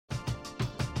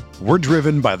We're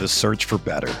driven by the search for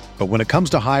better. But when it comes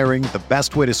to hiring, the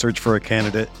best way to search for a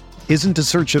candidate isn't to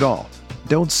search at all.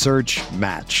 Don't search,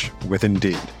 match with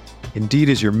Indeed. Indeed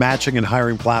is your matching and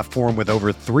hiring platform with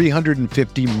over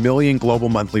 350 million global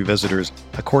monthly visitors,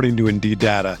 according to Indeed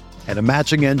data, and a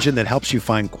matching engine that helps you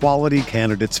find quality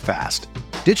candidates fast.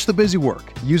 Ditch the busy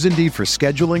work. Use Indeed for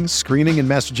scheduling, screening, and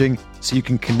messaging so you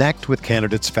can connect with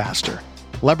candidates faster.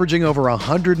 Leveraging over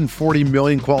 140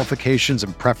 million qualifications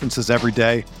and preferences every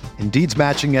day, Indeed's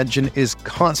matching engine is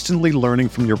constantly learning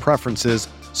from your preferences,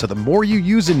 so the more you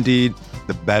use Indeed,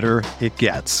 the better it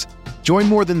gets. Join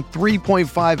more than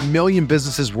 3.5 million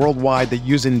businesses worldwide that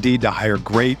use Indeed to hire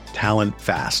great talent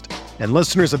fast. And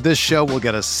listeners of this show will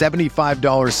get a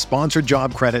 $75 sponsored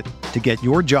job credit to get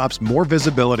your jobs more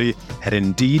visibility at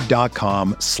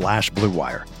Indeed.com/Blue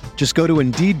Wire. Just go to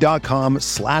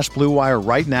Indeed.com/Blue Wire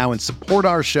right now and support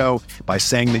our show by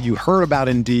saying that you heard about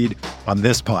Indeed on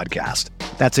this podcast.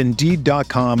 That's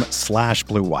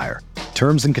Indeed.com/Blue Wire.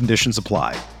 Terms and conditions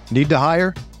apply. Need to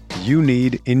hire? You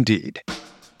need Indeed.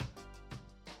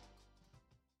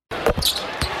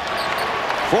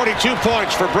 42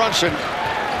 points for Brunson.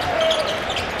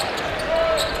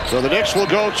 So the Knicks will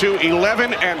go to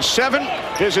 11-7.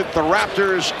 Visit the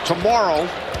Raptors tomorrow.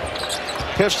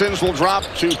 Pistons will drop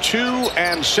to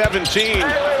 2-17.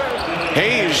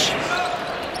 Hayes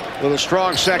with a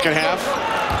strong second half.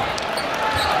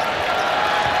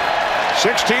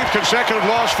 16th consecutive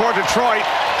loss for Detroit.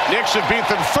 Knicks have beat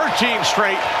them 13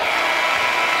 straight.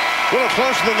 A little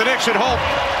closer than the Knicks had hoped.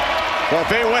 But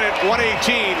they win it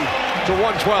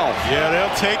 118-112. Yeah,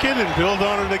 they'll take it and build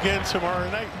on it again tomorrow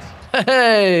night.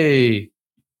 Hey,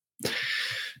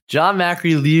 John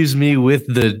Macri leaves me with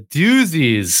the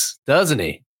doozies, doesn't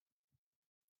he?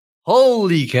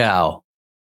 Holy cow.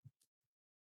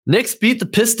 Knicks beat the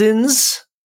Pistons,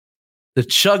 the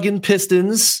chugging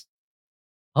Pistons,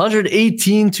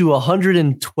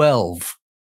 118-112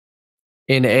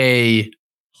 in a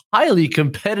highly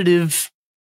competitive,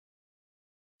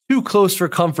 too close for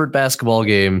comfort basketball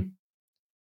game.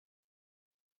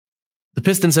 The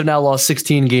Pistons have now lost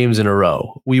 16 games in a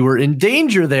row. We were in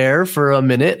danger there for a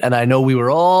minute, and I know we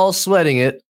were all sweating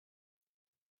it.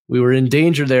 We were in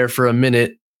danger there for a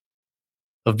minute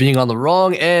of being on the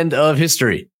wrong end of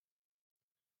history.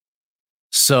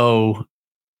 So,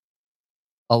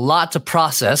 a lot to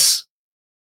process.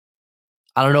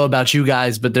 I don't know about you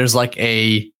guys, but there's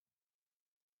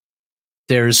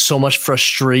so much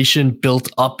frustration built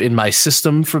up in my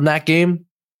system from that game.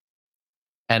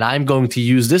 And I'm going to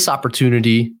use this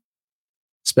opportunity,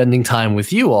 spending time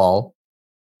with you all,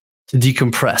 to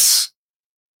decompress.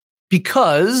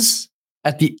 Because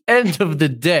at the end of the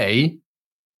day,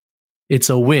 it's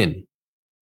a win.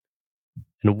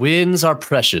 And wins are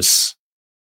precious.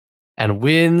 And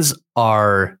wins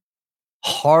are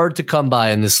hard to come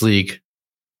by in this league.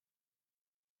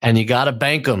 And you got to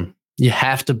bank them. You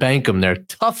have to bank them. They're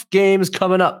tough games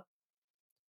coming up.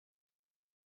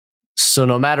 So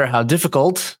no matter how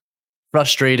difficult,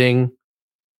 frustrating,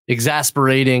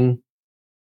 exasperating,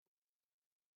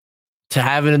 to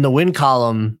have it in the win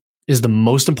column is the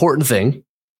most important thing.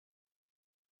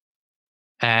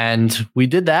 And we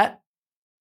did that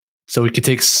so we could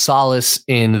take solace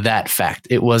in that fact.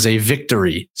 It was a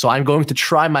victory. So I'm going to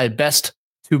try my best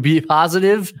to be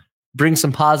positive, bring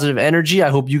some positive energy. I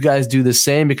hope you guys do the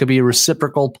same. It could be a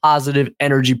reciprocal positive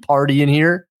energy party in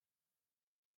here.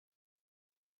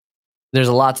 There's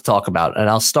a lot to talk about, and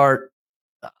I'll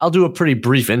do a pretty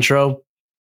brief intro.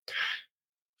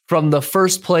 From the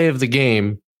first play of the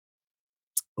game,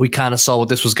 we kind of saw what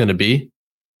this was going to be.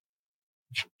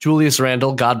 Julius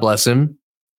Randle, God bless him,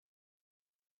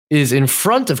 is in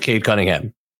front of Cade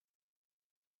Cunningham.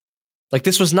 Like,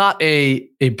 this was not a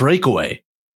breakaway.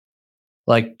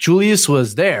 Like, Julius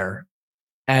was there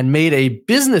and made a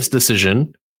business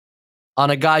decision on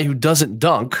a guy who doesn't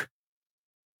dunk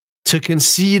to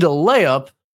concede a layup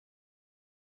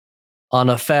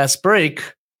on a fast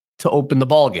break to open the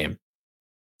ball game.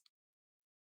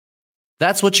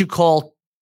 That's what you call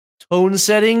tone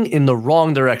setting in the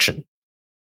wrong direction.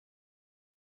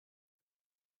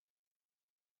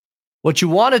 What you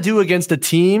want to do against a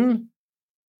team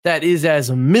that is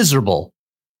as miserable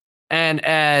and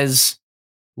as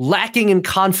lacking in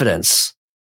confidence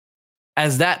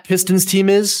as that Pistons team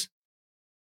is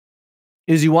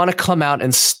you want to come out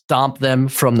and stomp them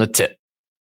from the tip.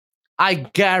 I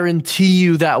guarantee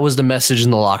you that was the message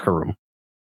in the locker room.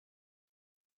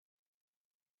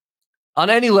 On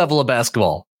any level of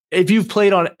basketball, if you've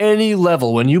played on any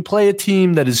level, when you play a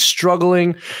team that is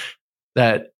struggling,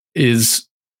 that is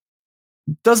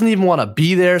doesn't even want to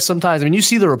be there sometimes. I mean, you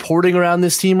see the reporting around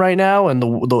this team right now and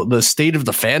the state of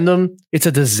the fandom. It's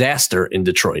a disaster in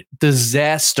Detroit.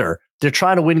 Disaster. They're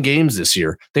trying to win games this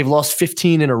year. They've lost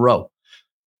 15 in a row.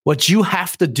 What you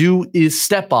have to do is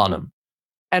step on them.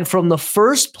 And from the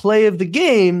first play of the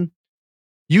game,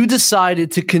 you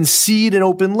decided to concede an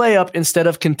open layup instead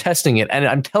of contesting it. And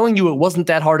I'm telling you, it wasn't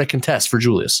that hard to contest for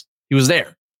Julius. He was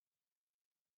there.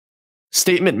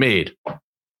 Statement made.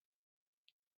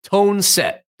 Tone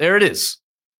set. There it is.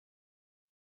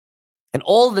 And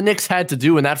all the Knicks had to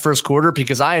do in that first quarter,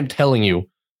 because I am telling you,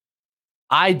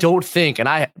 I don't think,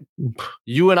 and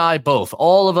you and I both,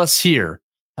 all of us here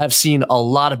have seen a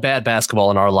lot of bad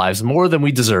basketball in our lives, more than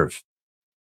we deserve.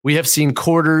 We have seen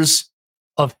quarters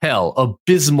of hell,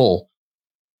 abysmal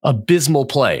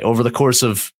play over the course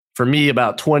of, for me,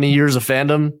 about 20 years of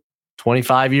fandom,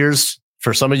 25 years,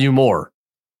 for some of you more.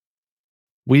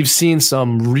 We've seen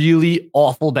some really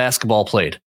awful basketball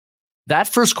played. That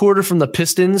first quarter from the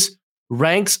Pistons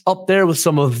ranks up there with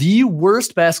some of the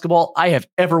worst basketball I have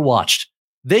ever watched.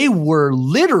 They were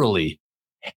literally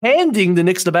handing the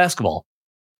Knicks the basketball.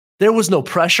 There was no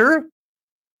pressure.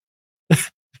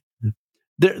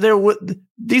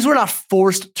 These were not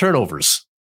forced turnovers.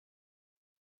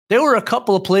 There were a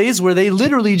couple of plays where they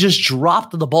literally just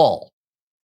dropped the ball.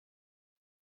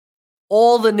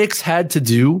 All the Knicks had to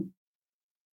do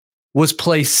was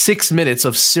play 6 minutes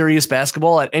of serious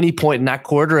basketball at any point in that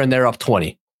quarter, and they're up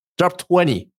 20. They're up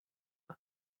 20.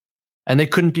 And they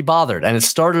couldn't be bothered. And it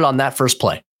started on that first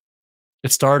play.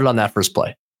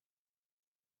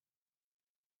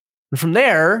 And from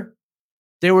there,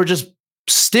 they were just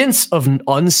stints of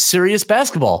unserious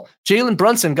basketball. Jalen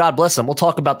Brunson, God bless him. We'll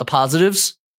talk about the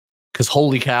positives, because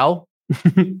holy cow.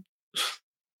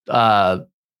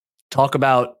 Talk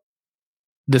about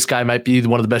this guy might be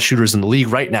one of the best shooters in the league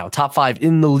right now. Top 5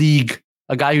 in the league.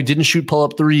 A guy who didn't shoot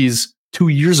pull-up threes 2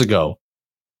 years ago.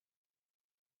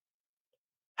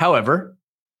 However,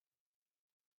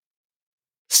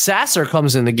 Sasser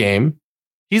comes in the game.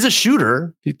 He's a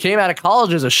shooter. He came out of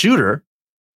college as a shooter.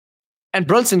 And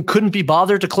Brunson couldn't be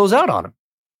bothered to close out on him.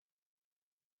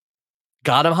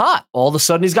 Got him hot. All of a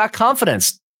sudden, he's got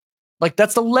confidence. Like,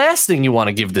 that's the last thing you want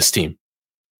to give this team.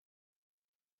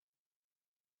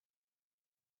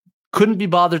 Couldn't be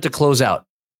bothered to close out.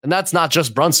 And that's not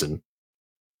just Brunson.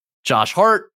 Josh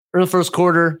Hart in the first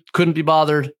quarter, couldn't be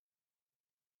bothered.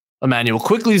 Emmanuel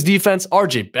Quickley's defense,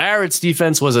 RJ Barrett's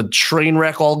defense was a train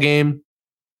wreck all game.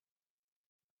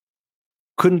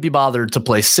 Couldn't be bothered to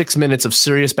play 6 minutes of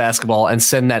serious basketball and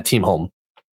send that team home.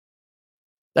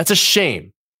 That's a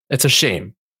shame. It's a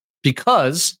shame,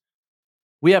 because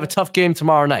we have a tough game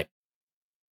tomorrow night.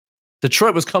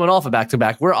 Detroit was coming off a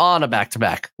back-to-back. We're on a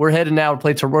back-to-back. We're headed now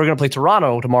to we're going to play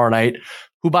Toronto tomorrow night,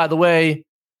 who, by the way,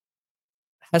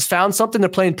 has found something. They're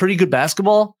playing pretty good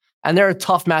basketball, and they're a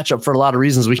tough matchup for a lot of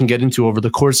reasons we can get into over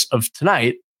the course of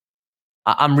tonight.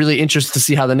 I'm really interested to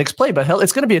see how the Knicks play, but hell,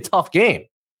 it's going to be a tough game.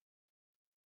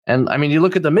 And I mean, you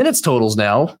look at the minutes totals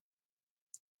now.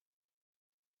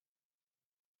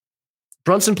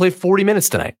 Brunson played 40 minutes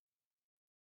tonight.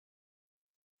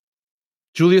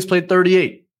 Julius played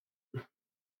 38.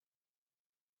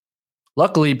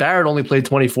 Luckily, Barrett only played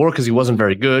 24 because he wasn't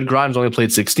very good. Grimes only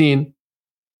played 16.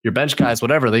 Your bench guys,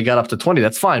 whatever, they got up to 20.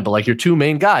 That's fine. But like, your two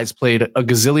main guys played a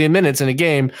gazillion minutes in a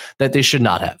game that they should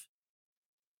not have.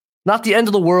 Not the end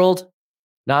of the world.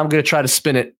 Now I'm going to try to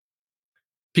spin it,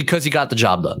 because he got the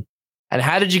job done. And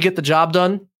how did you get the job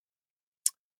done?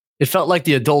 It felt like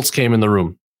the adults came in the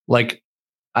room. Like,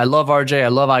 I love RJ, I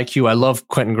love IQ, I love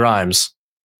Quentin Grimes.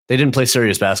 They didn't play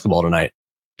serious basketball tonight.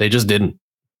 They just didn't.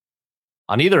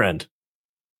 On either end.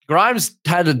 Grimes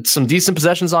had some decent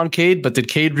possessions on Cade, but did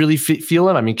Cade really feel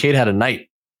him? I mean, Cade had a night.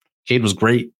 Cade was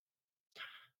great.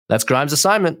 That's Grimes'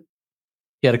 assignment.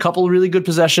 He had a couple of really good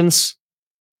possessions.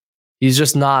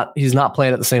 He's not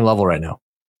playing at the same level right now.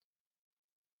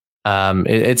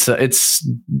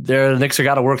 The Knicks have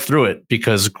got to work through it,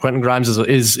 because Quentin Grimes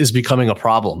is becoming a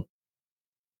problem.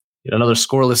 Another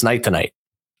scoreless night tonight.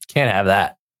 Can't have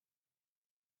that.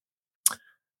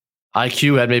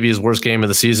 IQ had maybe his worst game of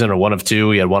the season, or one of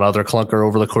two. He had one other clunker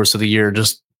over the course of the year.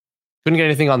 Just couldn't get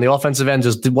anything on the offensive end.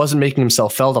 Just wasn't making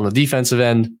himself felt on the defensive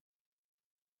end.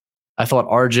 I thought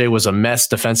RJ was a mess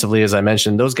defensively, as I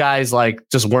mentioned. Those guys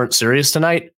just weren't serious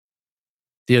tonight.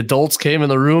 The adults came in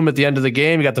the room at the end of the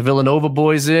game. You got the Villanova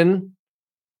boys in.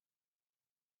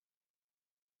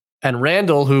 And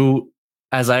Randall, who,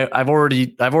 as I've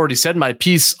already said my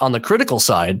piece on the critical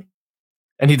side,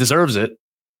 and he deserves it.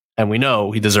 And we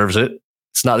know he deserves it.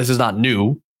 This is not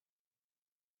new.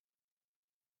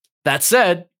 That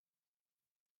said,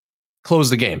 close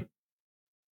the game.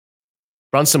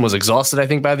 Brunson was exhausted, I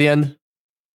think, by the end.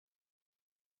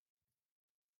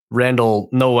 Randall,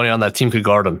 no one on that team could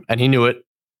guard him, and he knew it.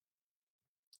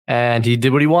 And he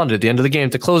did what he wanted at the end of the game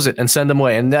to close it and send them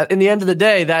away. And that, in the end of the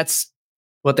day, that's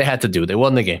what they had to do. They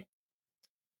won the game.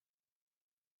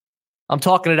 I'm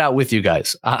talking it out with you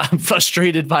guys. I'm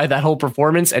frustrated by that whole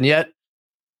performance, and yet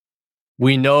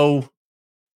we know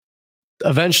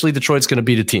eventually Detroit's going to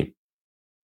beat a team.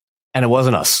 And it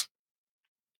wasn't us.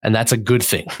 And that's a good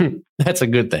thing. That's a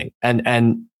good thing.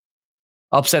 And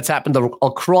upsets happened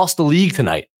across the league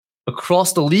tonight.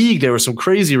 Across the league, there were some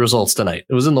crazy results tonight.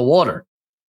 It was in the water.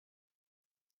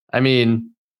 I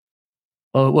mean,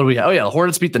 what do we have? Oh, yeah, the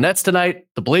Hornets beat the Nets tonight.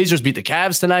 The Blazers beat the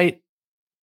Cavs tonight.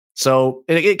 So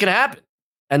it can happen.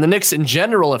 And the Knicks in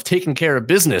general have taken care of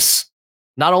business,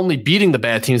 not only beating the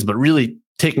bad teams, but really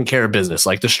taking care of business,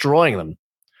 like destroying them.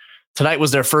 Tonight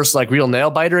was their first real nail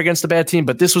biter against a bad team,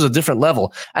 but this was a different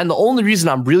level. And the only reason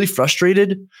I'm really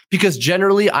frustrated, because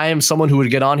generally I am someone who would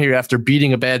get on here after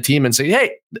beating a bad team and say,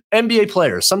 hey, NBA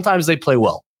players, sometimes they play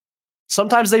well.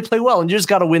 Sometimes they play well and you just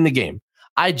got to win the game.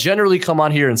 I generally come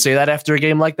on here and say that after a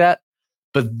game like that.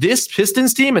 But this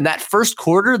Pistons team in that first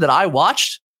quarter that I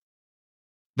watched,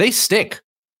 they stink.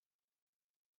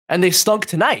 And they stunk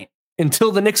tonight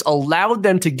until the Knicks allowed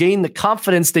them to gain the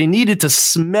confidence they needed to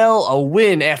smell a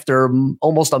win after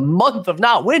almost a month of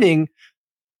not winning.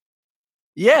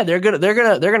 Yeah, they're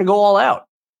gonna go all out.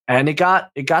 And it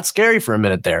got scary for a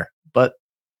minute there, but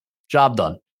job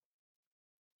done.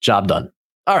 Job done.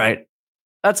 All right.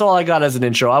 That's all I got as an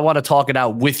intro. I want to talk it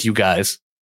out with you guys.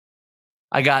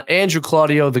 I got Andrew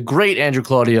Claudio, the great Andrew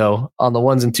Claudio, on the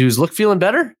ones and twos. Look, feeling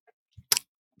better?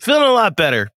 Feeling a lot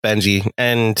better, Benji.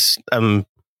 And I'm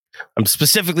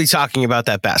specifically talking about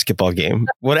that basketball game.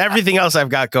 What everything else I've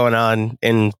got going on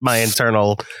in my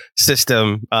internal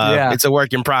system, it's a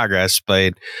work in progress.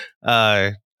 But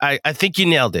I think you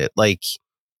nailed it. Like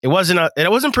it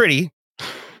wasn't pretty,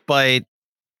 but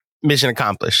mission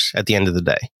accomplished at the end of the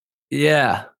day.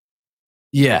 Yeah.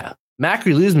 Mac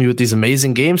relieves me with these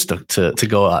amazing games to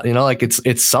go out.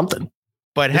 It's something.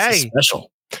 But this hey, is special.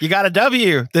 You got a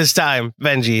W this time,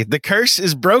 Benji. The curse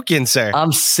is broken, sir.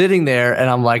 I'm sitting there and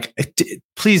I'm like,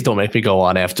 please don't make me go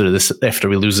on after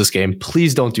we lose this game.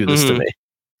 Please don't do this to me.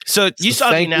 So you saw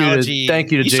the analogy.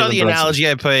 Thank you to you saw the Brunson.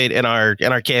 analogy I put in our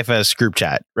KFS group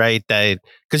chat, right? That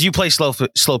because you play slow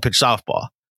pitch softball.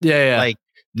 Yeah.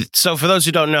 So for those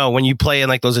who don't know, when you play in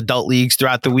those adult leagues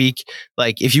throughout the week,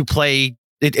 if you play,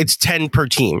 it's 10 per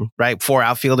team, right? 4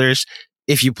 outfielders.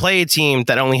 If you play a team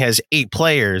that only has 8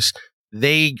 players,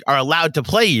 they are allowed to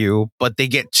play you, but they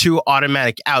get 2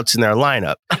 automatic outs in their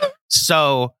lineup.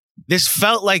 So this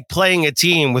felt like playing a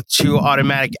team with 2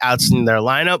 automatic outs in their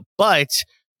lineup, but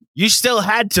you still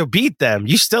had to beat them.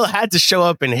 You still had to show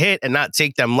up and hit and not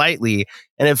take them lightly.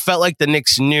 And it felt like the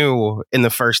Knicks knew in the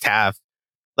first half,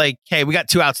 hey, we got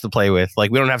 2 outs to play with. We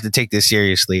don't have to take this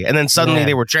seriously. And then suddenly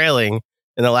they were trailing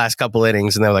in the last couple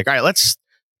innings, and they're like, all right, let's,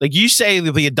 you say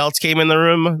the adults came in the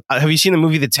room. Have you seen the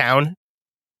movie The Town?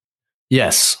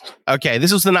 Yes. Okay,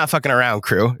 this was the not fucking around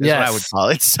crew. Is what I would call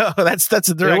it. So that's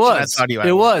the direction I thought you went.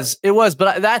 It was.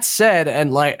 But that said,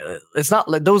 and it's not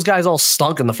like those guys all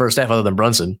stunk in the first half, other than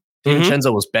Brunson.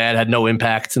 DiVincenzo was bad, had no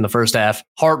impact in the first half.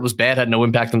 Hart was bad, had no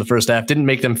impact in the first half. Didn't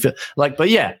make them feel but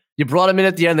yeah, you brought him in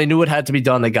at the end. They knew it had to be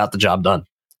done. They got the job done.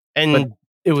 And but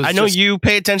it was. I know you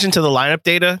pay attention to the lineup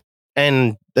data,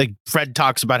 and Fred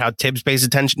talks about how Tibbs pays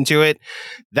attention to it.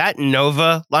 That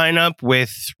Nova lineup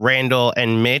with Randall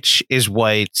and Mitch is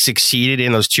what succeeded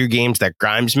in those 2 games that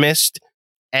Grimes missed.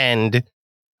 And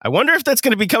I wonder if that's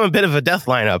going to become a bit of a death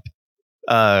lineup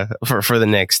for the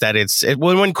Knicks. That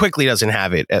when Quickly doesn't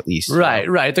have it, at least.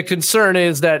 Right. The concern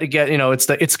is that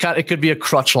it could be a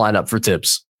crutch lineup for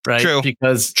Tibbs, right? True.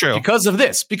 Because of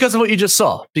this, because of what you just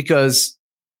saw, because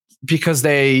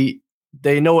they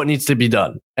know what needs to be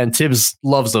done, and Tibbs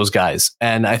loves those guys.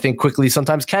 And I think Quickly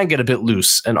sometimes can get a bit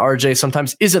loose, and RJ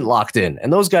sometimes isn't locked in,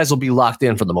 and those guys will be locked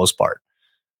in for the most part.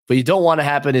 But you don't want to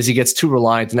happen is he gets too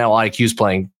reliant. Now IQ's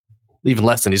playing even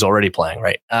less than he's already playing,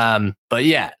 right? But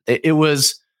yeah, it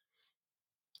was.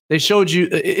 They showed you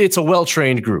it's a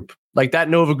well-trained group. That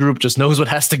Nova group just knows what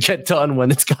has to get done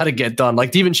when it's got to get done.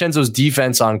 DiVincenzo's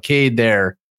defense on Cade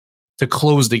there to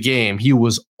close the game, he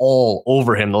was all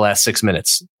over him the last 6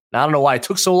 minutes. Now, I don't know why it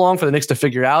took so long for the Knicks to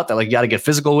figure out that you got to get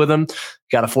physical with him,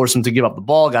 got to force him to give up the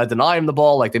ball, got to deny him the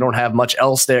ball. They don't have much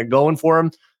else there going for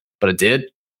him, but it did.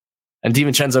 And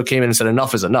DiVincenzo came in and said,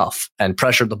 enough is enough, and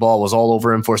pressured the ball, was all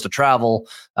over him, forced to travel,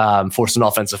 forced an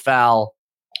offensive foul.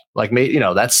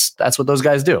 That's what those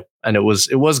guys do. And it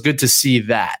was good to see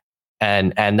that.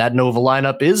 And that Nova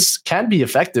lineup can be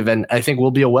effective, and I think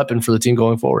will be a weapon for the team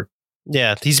going forward.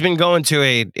 Yeah, he's been going to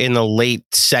in the late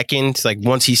second, like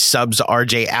once he subs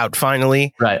RJ out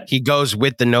finally, Right. he goes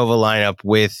with the Nova lineup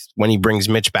when he brings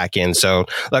Mitch back in. So,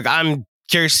 look, I'm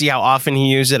curious to see how often he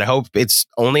uses it. I hope it's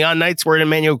only on nights where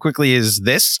Emmanuel Quickly is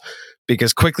this,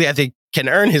 because Quickly, I think, can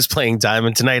earn his playing time.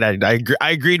 And tonight, I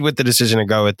agreed with the decision to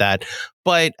go with that.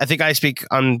 But I think I speak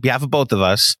on behalf of both of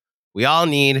us. We all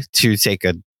need to take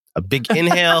a big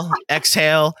inhale,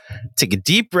 exhale, take a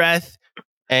deep breath.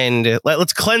 And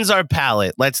let's cleanse our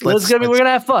palate. We're gonna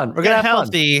have fun. We're gonna have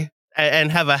healthy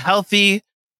and have a healthy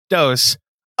dose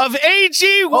of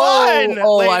AG1.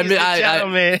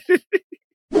 I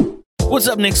What's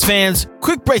up, Knicks fans?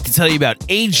 Quick break to tell you about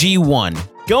AG1.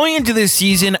 Going into this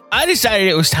season, I decided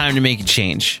it was time to make a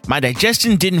change. My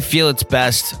digestion didn't feel its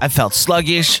best. I felt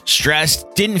sluggish,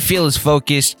 stressed, didn't feel as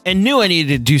focused, and knew I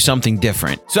needed to do something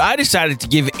different. So I decided to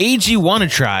give AG1 a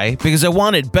try because I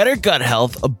wanted better gut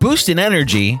health, a boost in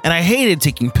energy, and I hated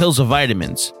taking pills or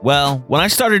vitamins. Well, when I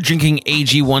started drinking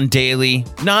AG1 daily,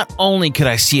 not only could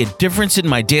I see a difference in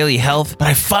my daily health, but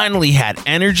I finally had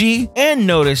energy and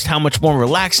noticed how much more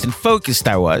relaxed and focused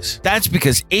I was. That's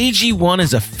because AG1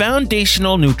 is a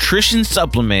foundational nutrition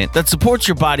supplement that supports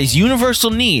your body's universal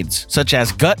needs, such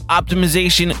as gut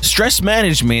optimization, stress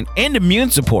management, and immune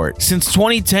support. Since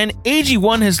 2010,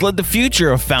 AG1 has led the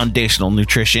future of foundational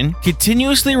nutrition,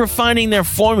 continuously refining their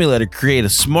formula to create a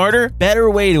smarter, better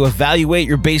way to evaluate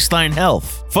your baseline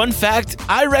health. Fun fact,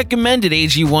 I recommended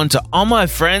AG1 to all my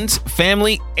friends,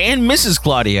 family, and Mrs.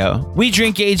 Claudio. We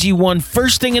drink AG1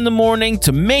 first thing in the morning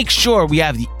to make sure we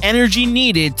have the energy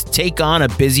needed to take on a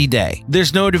busy day.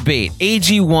 There's no debate,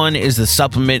 AG1 is the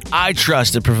supplement I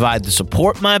trust to provide the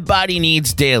support my body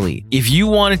needs daily. If you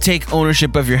want to take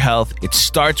ownership of your health, it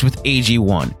starts with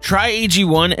AG1. Try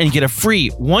AG1 and get a free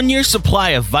 1-year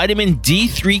supply of vitamin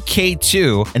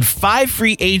D3K2 and 5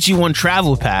 free AG1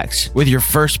 travel packs with your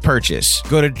first purchase.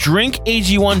 Go to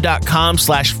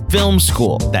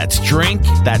drinkag1.com/filmschool. That's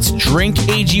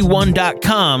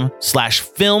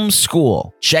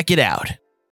drinkag1.com/filmschool. Check it out.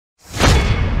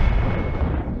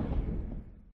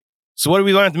 So what do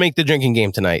we learn to make the drinking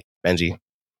game tonight, Benji?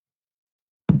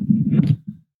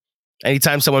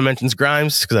 Anytime someone mentions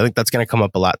Grimes, because I think that's going to come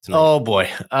up a lot tonight. Oh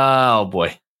boy. Oh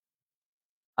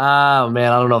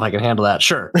man, I don't know if I can handle that.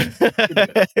 Sure.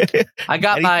 I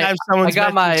got my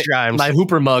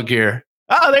Hooper mug here.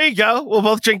 Oh, there you go. We'll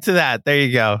both drink to that. There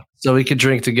you go. So we could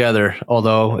drink together,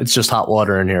 although it's just hot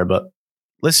water in here, but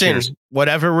listen, cheers.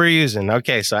 Whatever we're using.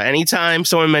 Okay, so anytime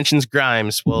someone mentions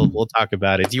Grimes, we'll talk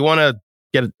about it. Do you want to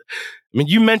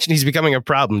you mentioned he's becoming a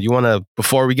problem. Do you want to,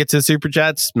 before we get to the super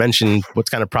chats, mention what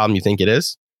kind of problem you think it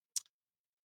is?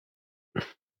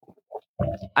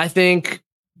 I think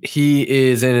he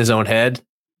is in his own head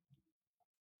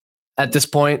at this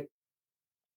point.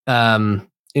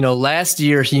 Last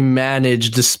year he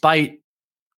managed, despite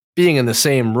being in the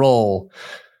same role,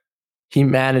 he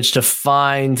managed to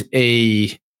find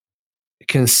a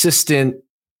consistent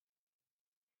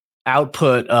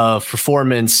output of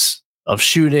performance, of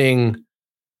shooting,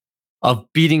 of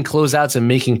beating closeouts and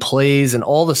making plays, and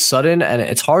all of a sudden, and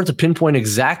it's hard to pinpoint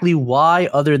exactly why,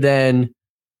 other than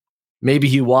maybe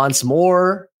he wants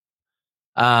more.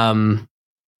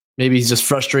 Maybe he's just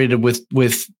frustrated with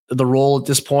the role at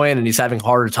this point, and he's having a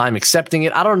harder time accepting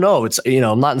it. I don't know. It's,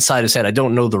 I'm not inside his head. I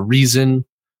don't know the reason,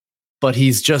 but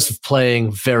he's just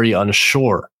playing very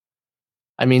unsure.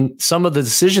 I mean, some of the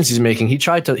decisions he's making, he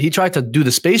tried to do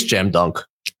the Space Jam dunk.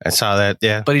 I saw that,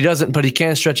 yeah. But he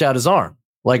can't stretch out his arm.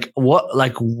 What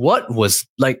was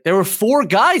there were 4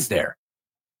 guys there.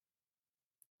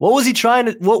 What was he trying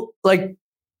to,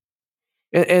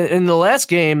 in the last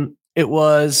game, it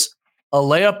was a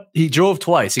layup. He drove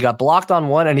twice. He got blocked on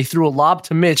one, and he threw a lob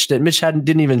to Mitch that Mitch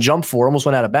didn't even jump for, almost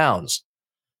went out of bounds.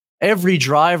 Every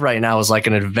drive right now is like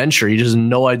an adventure. He just has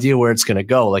no idea where it's going to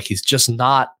go. Like, he's just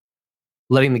not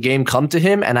letting the game come to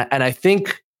him. And I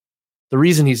think the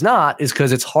reason he's not is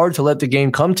because it's hard to let the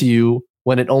game come to you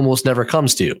when it almost never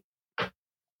comes to you.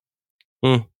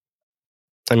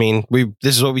 I mean,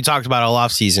 this is what we talked about all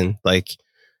offseason. Like,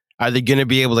 are they going to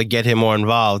be able to get him more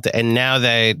involved? And now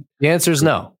that the answer is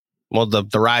no. Well,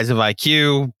 the rise of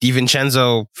IQ,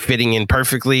 DiVincenzo fitting in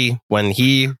perfectly when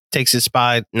he takes his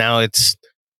spot. Now it's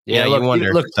you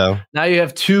wonder. So now you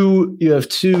have two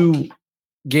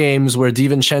games where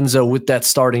DiVincenzo with that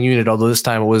starting unit, although this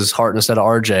time it was Hart instead of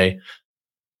RJ,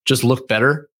 just looked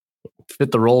better,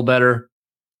 fit the role better,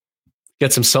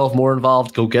 gets himself more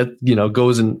involved,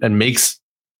 goes and makes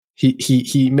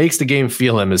he makes the game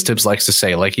feel him, as Tibbs likes to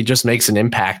say. Like, he just makes an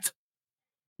impact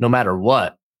no matter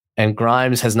what. And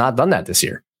Grimes has not done that this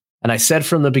year. And I said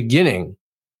from the beginning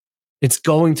It's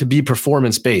going to be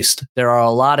performance based. There are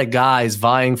a lot of guys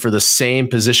vying for the same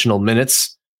positional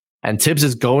minutes, and Tibbs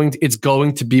it's going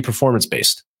to be performance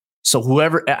based. So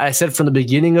whoever, I said from the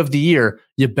beginning of the year,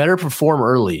 you better perform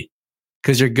early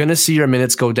because you're going to see your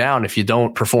minutes go down if you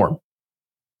don't perform.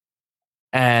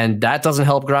 And that doesn't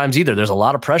help Grimes either. There's a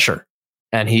lot of pressure,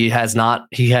 and he has not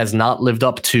lived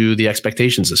up to the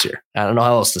expectations this year. I don't know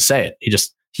how else to say it.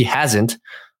 He hasn't.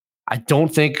 I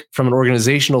don't think from an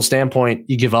organizational standpoint,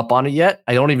 you give up on it yet.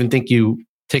 I don't even think you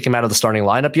take him out of the starting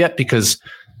lineup yet, because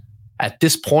at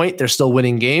this point, they're still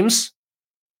winning games.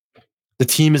 The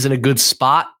team is in a good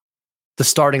spot. The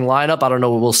starting lineup, I don't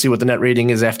know. We'll see what the net rating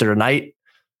is after tonight,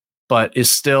 but is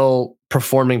still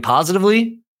performing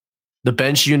positively. The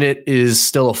bench unit is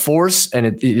still a force,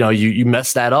 and you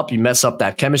mess that up. You mess up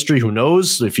that chemistry. Who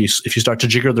knows if you start to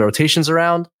jigger the rotations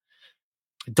around?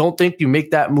 I don't think you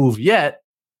make that move yet.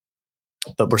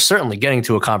 But we're certainly getting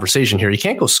to a conversation here. You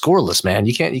can't go scoreless, man.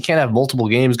 You can't have multiple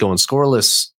games going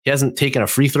scoreless. He hasn't taken a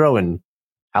free throw in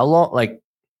how long? Like,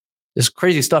 there's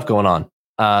crazy stuff going on.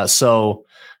 So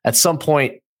at some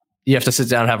point, you have to sit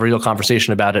down and have a real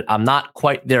conversation about it. I'm not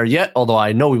quite there yet, although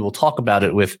I know we will talk about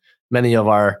it with many of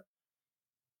our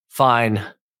fine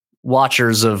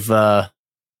watchers of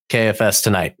KFS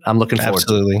tonight. I'm looking forward to it.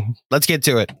 Absolutely. Let's get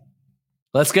to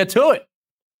it.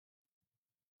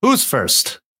 Who's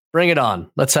first? Bring it on.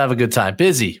 Let's have a good time.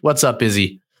 Busy. What's up,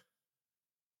 Busy?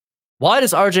 Why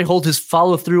does RJ hold his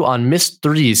follow through on missed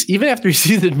threes? Even after he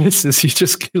sees it misses, he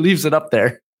just leaves it up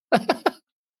there.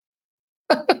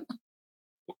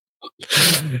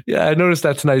 Yeah, I noticed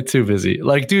that tonight too, Busy.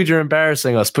 Like, dude, you're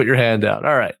embarrassing us. Put your hand down.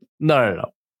 All right. No.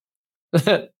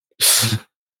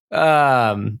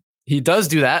 He does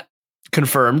do that.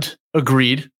 Confirmed.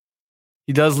 Agreed.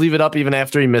 He does leave it up even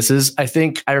after he misses. I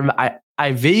think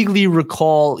I vaguely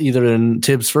recall either in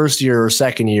Tibbs' first year or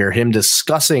second year, him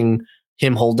discussing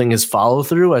him holding his follow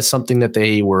through as something that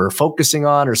they were focusing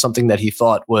on, or something that he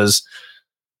thought was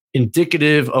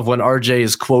indicative of when RJ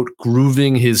is, quote,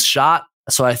 grooving his shot.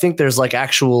 So I think there's like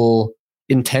actual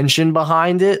intention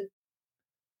behind it,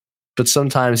 but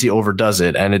sometimes he overdoes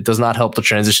it, and it does not help the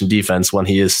transition defense when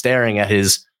he is staring at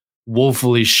his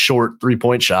woefully short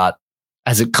 3-point shot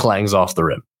as it clangs off the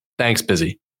rim. Thanks,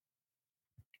 Busy.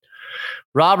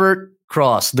 Robert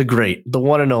Cross, the great, the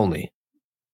one and only.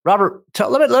 Robert,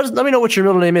 let me know what your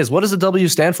middle name is. What does the W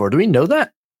stand for? Do we know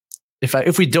that?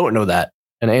 If we don't know that,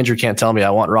 and Andrew can't tell me, I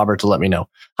want Robert to let me know.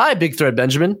 Hi, Big Thread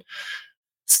Benjamin.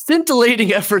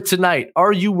 Scintillating effort tonight.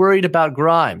 Are you worried about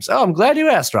Grimes? Oh, I'm glad you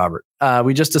asked, Robert.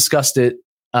 We just discussed it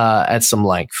at some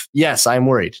length. Yes, I'm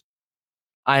worried.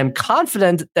 I am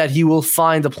confident that he will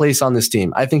find a place on this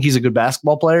team. I think he's a good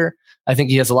basketball player. I think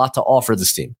he has a lot to offer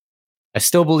this team. I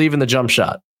still believe in the jump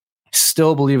shot.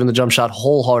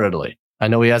 Wholeheartedly. I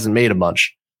know he hasn't made a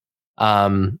bunch.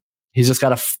 He's just got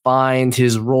to find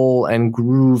his role and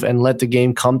groove and let the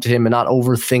game come to him and not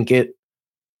overthink it.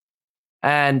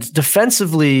 And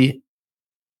defensively,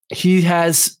 he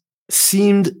has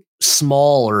seemed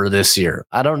smaller this year.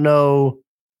 I don't know.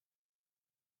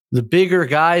 The bigger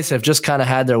guys have just kind of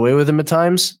had their way with him at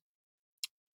times.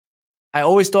 I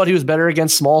always thought he was better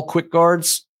against small, quick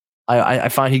guards. I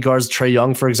find he guards Trae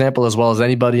Young, for example, as well as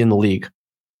anybody in the league.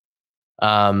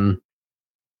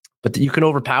 But you can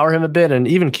overpower him a bit, and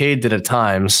even Cade did at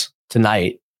times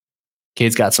tonight.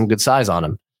 Cade's got some good size on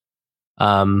him.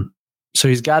 So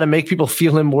he's got to make people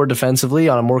feel him more defensively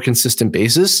on a more consistent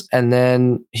basis, and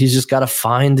then he's just got to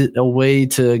find a way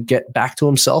to get back to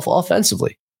himself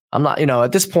offensively. I'm not,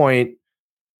 at this point,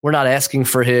 we're not asking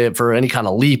for him for any kind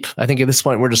of leap. I think at this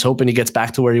point, we're just hoping he gets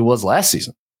back to where he was last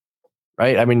season,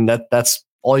 right? I mean, that's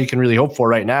all you can really hope for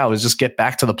right now, is just get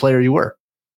back to the player you were,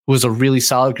 who was a really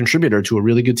solid contributor to a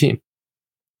really good team.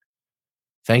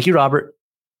 Thank you, Robert.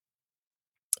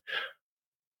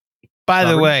 By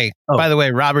the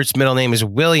way, Robert's middle name is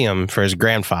William for his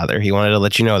grandfather. He wanted to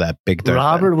let you know that. Big Thread.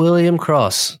 Robert William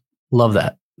Cross. Love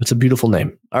that. It's a beautiful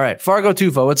name. All right. Fargo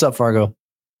Tufo. What's up, Fargo?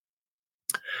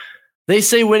 They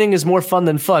say winning is more fun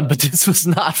than fun, but this was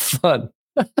not fun.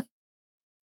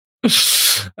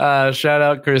 Shout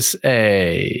out Chris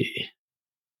A.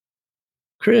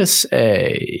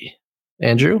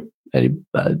 Andrew?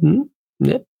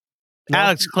 Yeah.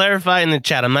 Alex, clarify in the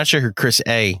chat. I'm not sure who Chris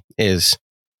A is.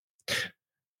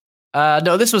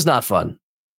 No, this was not fun.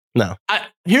 No.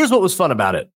 Here's what was fun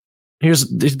about it. Here's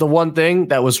the one thing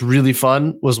that was really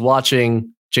fun was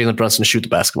watching Jalen Brunson shoot the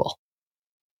basketball.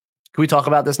 Can we talk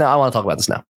about this now? I want to talk about this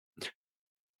now.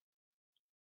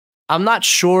 I'm not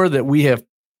sure that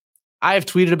I have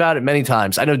tweeted about it many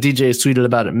times. I know DJ has tweeted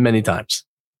about it many times.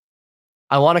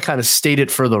 I want to kind of state it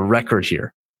for the record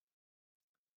here.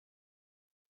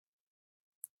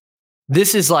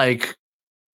 This is like,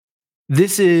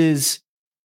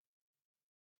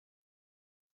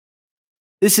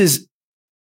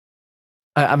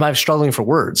 I'm struggling for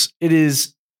words. It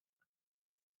is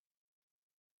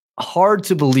hard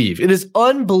to believe. It is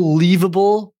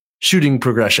unbelievable shooting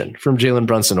progression from Jalen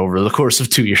Brunson over the course of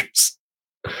 2 years.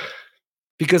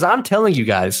 Because I'm telling you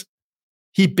guys,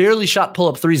 he barely shot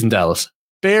pull-up threes in Dallas.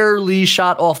 Barely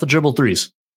shot off the dribble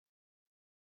threes.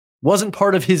 Wasn't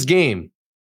part of his game.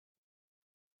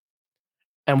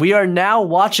 And we are now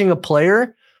watching a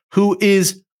player who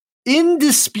is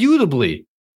indisputably,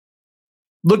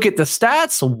 look at the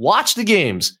stats, watch the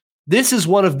games. This is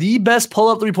one of the best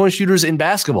pull-up three-point shooters in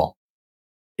basketball.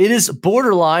 It is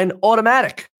borderline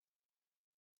automatic.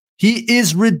 He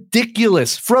is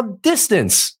ridiculous from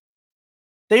distance.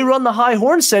 They run the high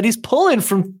horn set. He's pulling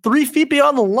from 3 feet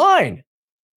beyond the line.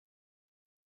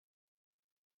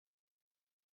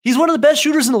 He's one of the best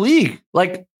shooters in the league.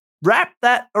 Like, wrap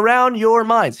that around your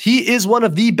minds. He is one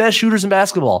of the best shooters in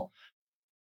basketball.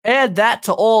 Add that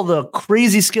to all the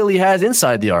crazy skill he has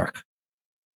inside the arc.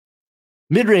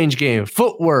 Mid-range game,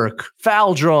 footwork,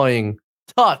 foul drawing,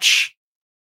 touch,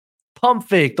 pump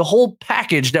fake, the whole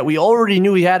package that we already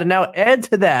knew he had. And now add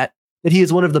to that he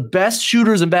is one of the best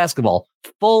shooters in basketball.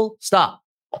 Full stop.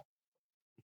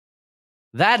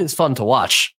 That is fun to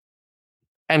watch.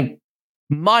 And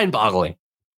mind-boggling.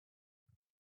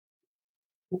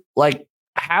 Like,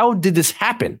 how did this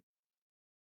happen?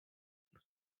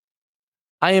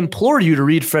 I implore you to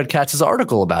read Fred Katz's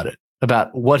article about it,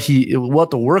 about what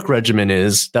the work regimen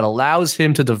is that allows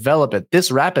him to develop at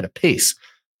this rapid a pace.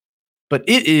 But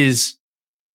it is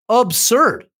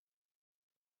absurd.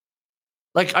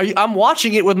 Like, I'm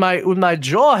watching it with my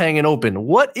jaw hanging open.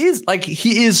 What is, like,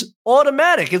 he is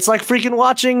automatic. It's like freaking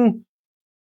watching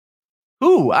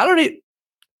who?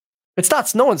 It's not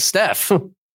Snow and Steph,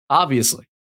 obviously.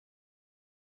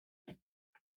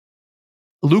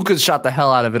 Luka's shot the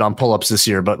hell out of it on pull-ups this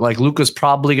year, but like Luka's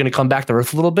probably going to come back to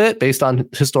earth a little bit based on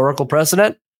historical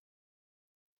precedent.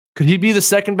 Could he be the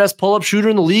second best pull-up shooter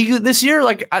in the league this year?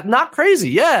 Like, not crazy.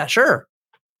 Yeah, sure.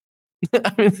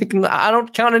 I mean, I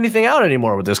don't count anything out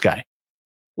anymore with this guy.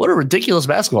 What a ridiculous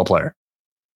basketball player.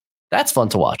 That's fun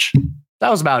to watch.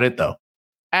 That was about it, though.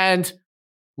 And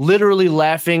literally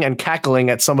laughing and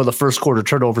cackling at some of the first quarter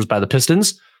turnovers by the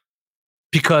Pistons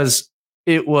because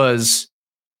it was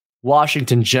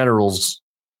Washington Generals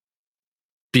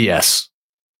BS.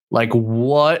 Like,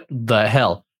 what the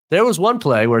hell? There was one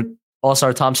play where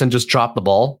All-Star Thompson just dropped the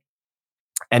ball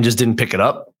and just didn't pick it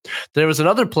up. There was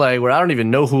another play where I don't even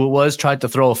know who it was, tried to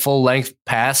throw a full-length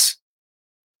pass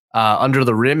under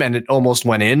the rim, and it almost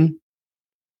went in.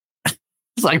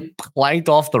 It's like clanked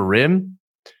off the rim.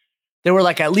 There were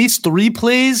like at least 3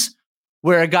 plays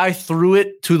where a guy threw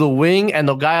it to the wing, and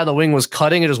the guy on the wing was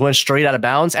cutting. It just went straight out of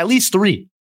bounds. At least 3.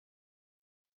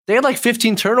 They had like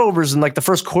 15 turnovers in like the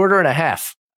first quarter and a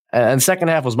half. And second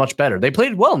half was much better. They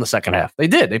played well in the second half. They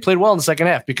did. They played well in the second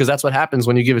half because that's what happens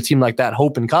when you give a team like that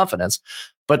hope and confidence.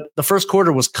 But the first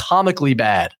quarter was comically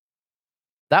bad.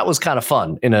 That was kind of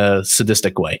fun in a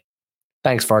sadistic way.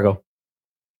 Thanks, Fargo.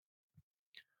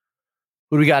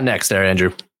 Who do we got next there,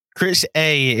 Andrew? Chris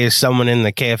A is someone in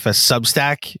the KFS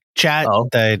Substack chat.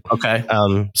 Okay.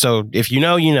 So if you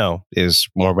know, is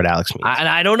more what Alex means.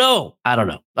 I don't know.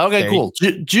 Okay, cool.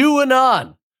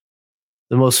 Juanon.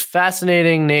 The most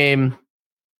fascinating name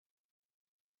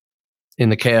in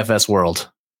the KFS world.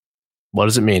 What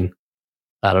does it mean?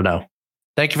 I don't know.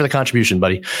 Thank you for the contribution,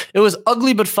 buddy. It was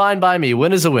ugly but fine by me.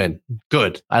 Win is a win.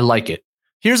 Good. I like it.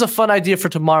 Here's a fun idea for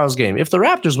tomorrow's game. If the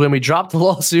Raptors win, we drop the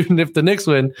lawsuit, and if the Knicks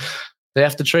win, they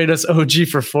have to trade us OG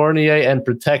for Fournier and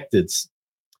Protecteds.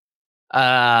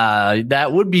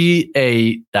 That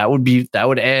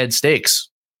would add stakes.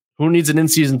 Who needs an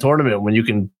in-season tournament when you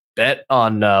can bet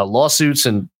on lawsuits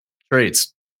and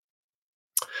trades?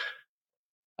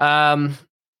 To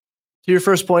your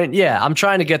first point, yeah, I'm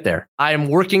trying to get there. I am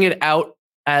working it out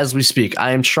as we speak.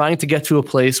 I am trying to get to a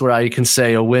place where I can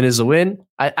say a win is a win.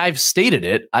 I've stated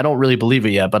it. I don't really believe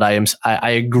it yet, but I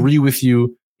agree with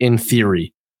you in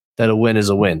theory that a win is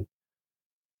a win.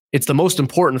 It's the most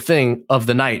important thing of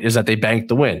the night is that they banked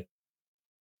the win.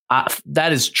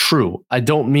 That is true. I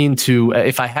don't mean to,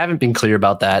 if I haven't been clear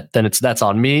about that, then that's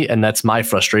on me and that's my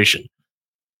frustration.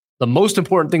 The most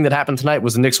important thing that happened tonight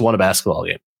was the Knicks won a basketball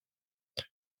game.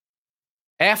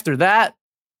 After that,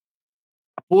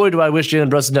 boy, do I wish Jalen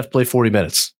Brunson didn't have to play 40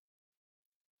 minutes.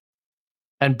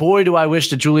 And boy, do I wish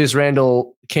that Julius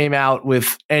Randle came out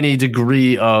with any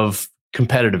degree of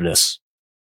competitiveness.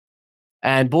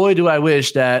 And boy, do I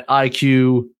wish that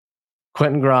IQ,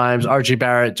 Quentin Grimes, RJ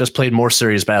Barrett just played more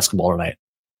serious basketball tonight.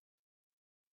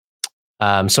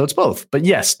 So it's both. But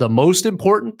yes, the most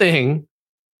important thing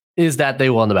is that they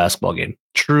won the basketball game.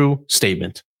 True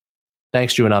statement.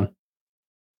 Thanks, Juanon.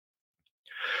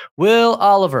 Will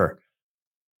Oliver.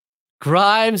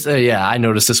 Grimes, yeah, I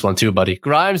noticed this one too, buddy.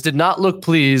 Grimes did not look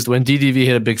pleased when DDV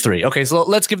hit a big three. Okay, so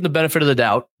let's give him the benefit of the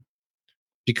doubt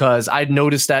because I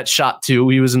noticed that shot too.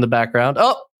 He was in the background.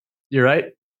 Oh, you're right.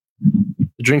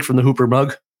 The drink from the Hooper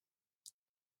mug.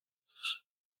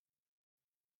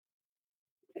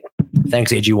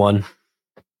 Thanks, AG1.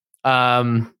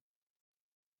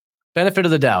 Benefit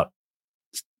of the doubt.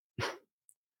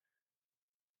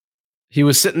 He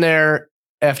was sitting there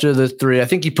after the three. I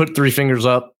think he put three fingers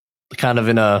up, kind of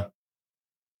in a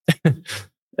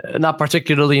not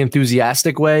particularly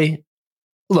enthusiastic way.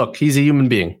 Look, he's a human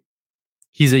being.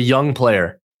 He's a young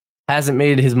player. Hasn't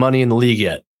made his money in the league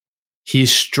yet.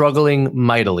 He's struggling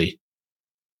mightily.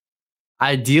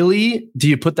 Ideally, do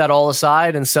you put that all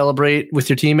aside and celebrate with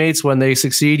your teammates when they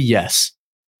succeed? Yes.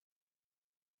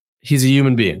 He's a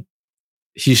human being.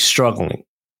 He's struggling.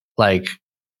 Like,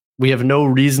 we have no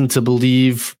reason to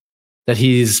believe that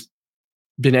he's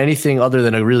been anything other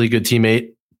than a really good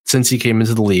teammate since he came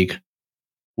into the league.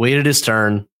 Waited his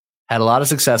turn, had a lot of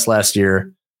success last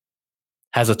year,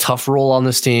 has a tough role on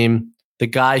this team. The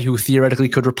guy who theoretically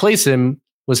could replace him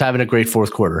was having a great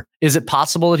fourth quarter. Is it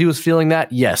possible that he was feeling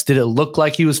that? Yes. Did it look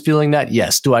like he was feeling that?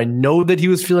 Yes. Do I know that he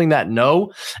was feeling that?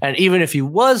 No. And even if he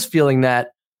was feeling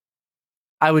that,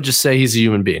 I would just say he's a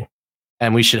human being.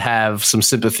 And we should have some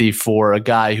sympathy for a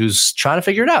guy who's trying to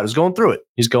figure it out, who's going through it.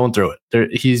 He's going through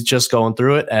it. He's just going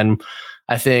through it. And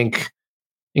I think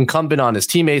incumbent on his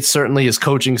teammates, certainly his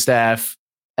coaching staff,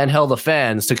 and hell, the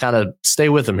fans to kind of stay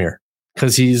with him here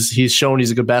because he's shown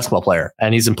he's a good basketball player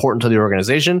and he's important to the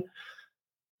organization,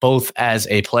 both as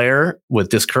a player with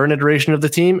this current iteration of the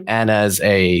team and as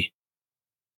a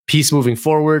piece moving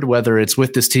forward, whether it's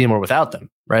with this team or without them,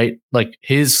 right? Like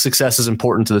his success is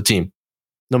important to the team,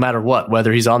 no matter what,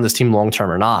 whether he's on this team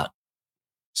long-term or not.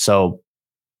 So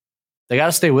they got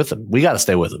to stay with him. We got to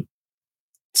stay with him.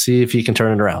 See if he can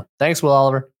turn it around. Thanks, Will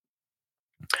Oliver.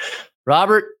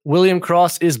 Robert William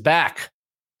Cross is back.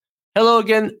 Hello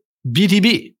again,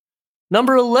 BTB.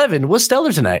 Number 11 was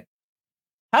stellar tonight.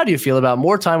 How do you feel about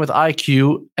more time with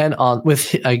IQ and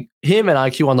with him and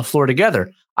IQ on the floor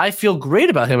together? I feel great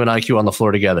about him and IQ on the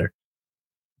floor together.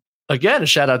 Again, a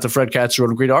shout out to Fred Katz, who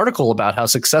wrote a great article about how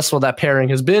successful that pairing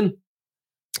has been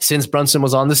since Brunson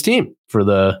was on this team for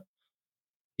the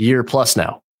year plus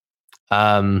now.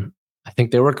 I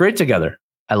think they work great together.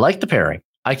 I like the pairing.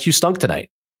 IQ stunk tonight.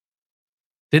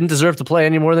 Didn't deserve to play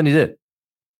any more than he did.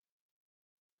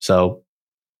 So,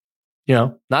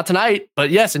 not tonight, but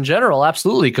yes, in general,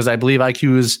 absolutely, because I believe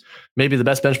IQ is maybe the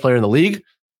best bench player in the league,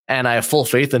 and I have full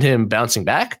faith in him bouncing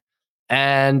back.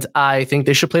 And I think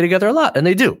they should play together a lot, and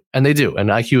they do. And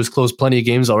IQ has closed plenty of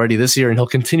games already this year, and he'll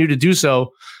continue to do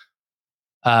so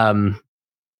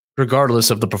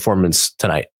regardless of the performance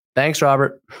tonight. Thanks,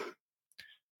 Robert.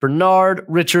 Bernard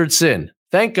Richardson.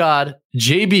 Thank God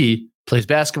JB plays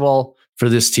basketball for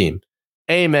this team.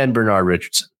 Amen, Bernard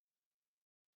Richardson.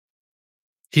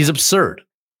 He's absurd.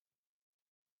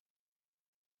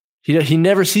 He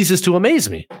never ceases to amaze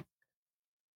me.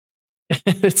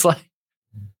 It's like,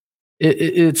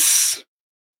 it's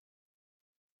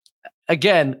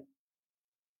again,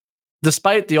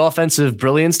 despite the offensive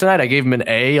brilliance tonight, I gave him an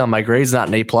A on my grades, not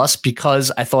an A+,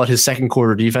 because I thought his second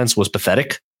quarter defense was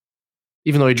pathetic.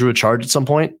 Even though he drew a charge at some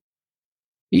point.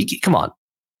 Come on.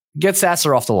 Get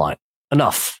Sasser off the line.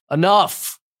 Enough.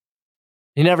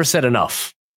 He never said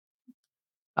enough.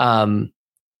 And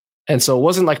so it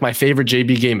wasn't like my favorite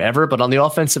JB game ever, but on the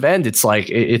offensive end, it's like,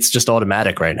 it's just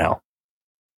automatic right now.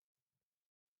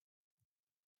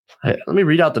 Let me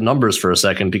read out the numbers for a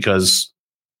second because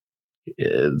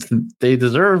they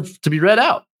deserve to be read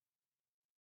out.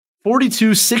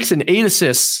 42, 6, and 8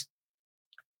 assists.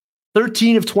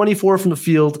 13 of 24 from the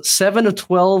field, 7 of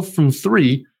 12 from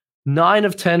 3, 9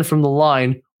 of 10 from the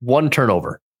line, 1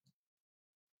 turnover.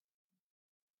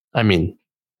 I mean,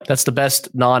 that's the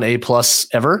best non-A+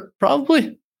 ever,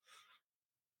 probably.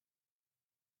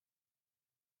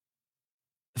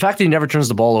 The fact that he never turns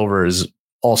the ball over is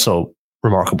also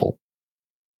remarkable.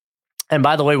 And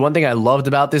by the way, one thing I loved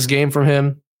about this game from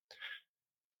him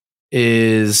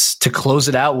is to close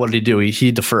it out, what did he do?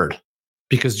 He deferred.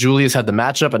 Because Julius had the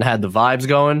matchup and had the vibes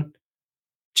going.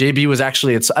 JB was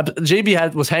actually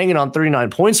was hanging on 39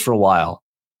 points for a while.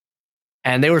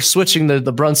 And they were switching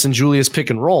the Brunson Julius pick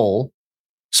and roll.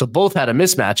 So both had a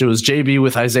mismatch. It was JB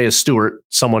with Isaiah Stewart,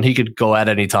 someone he could go at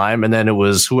any time, and then it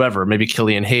was whoever, maybe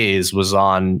Killian Hayes was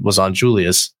on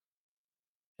Julius.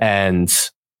 And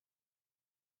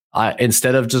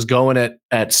Instead of just going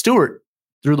at Stewart,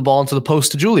 threw the ball into the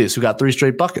post to Julius, who got 3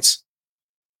 straight buckets.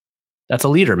 That's a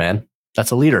leader, man.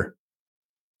 That's a leader.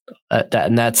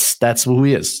 That's who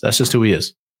he is. That's just who he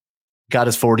is. Got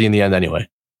his 40 in the end anyway.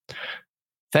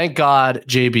 Thank God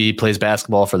JB plays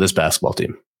basketball for this basketball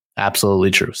team.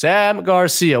 Absolutely true. Sam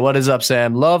Garcia, what is up,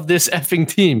 Sam? Love this effing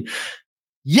team.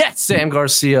 Yes, Sam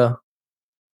Garcia.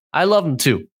 I love him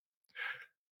too.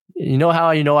 You know how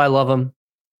I know I love them?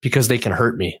 Because they can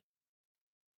hurt me.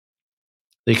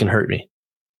 They can hurt me.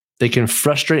 They can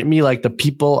frustrate me like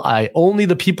only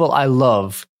the people I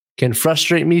love can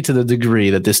frustrate me to the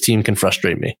degree that this team can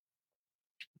frustrate me.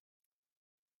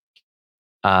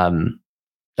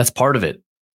 That's part of it.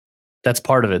 That's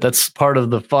part of it. That's part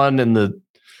of the fun and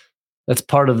that's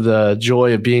part of the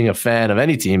joy of being a fan of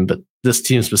any team, but this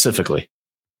team specifically.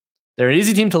 They're an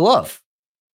easy team to love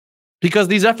because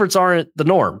these efforts aren't the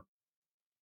norm,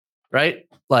 right?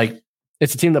 Like,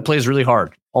 it's a team that plays really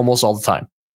hard almost all the time.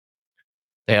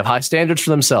 They have high standards for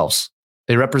themselves.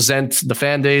 They represent the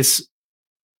fan base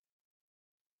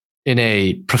in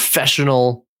a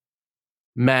professional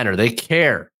manner. They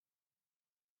care.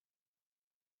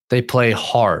 They play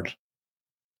hard.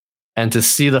 And to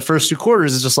see the first 2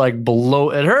 quarters is just like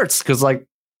below, it hurts because like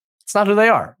it's not who they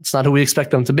are. It's not who we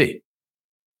expect them to be.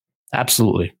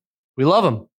 Absolutely. We love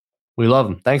them. We love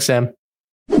them. Thanks, Sam.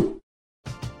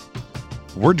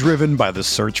 We're driven by the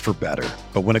search for better.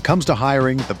 But when it comes to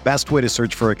hiring, the best way to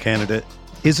search for a candidate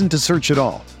isn't to search at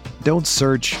all. Don't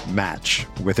search, match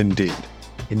with Indeed.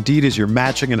 Indeed is your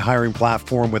matching and hiring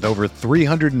platform with over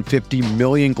 350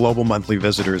 million global monthly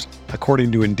visitors,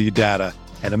 according to Indeed data,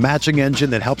 and a matching engine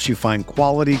that helps you find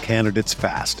quality candidates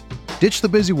fast. Ditch the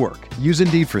busy work. Use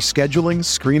Indeed for scheduling,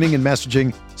 screening, and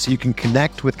messaging so you can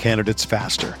connect with candidates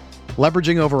faster.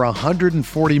 Leveraging over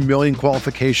 140 million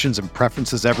qualifications and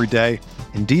preferences every day,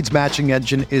 Indeed's matching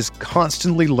engine is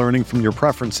constantly learning from your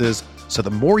preferences, so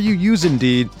the more you use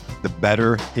Indeed, the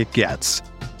better it gets.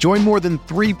 Join more than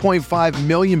 3.5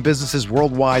 million businesses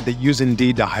worldwide that use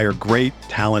Indeed to hire great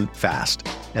talent fast.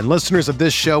 And listeners of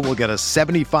this show will get a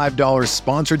 $75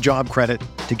 sponsored job credit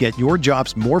to get your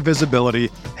jobs more visibility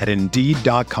at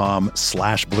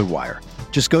Indeed.com/Blue Wire.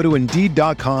 Just go to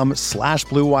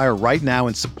Indeed.com/Blue Wire right now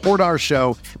and support our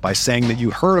show by saying that you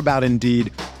heard about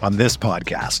Indeed on this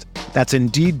podcast. That's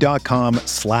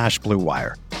Indeed.com/Blue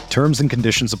Wire. Terms and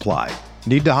conditions apply.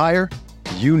 Need to hire?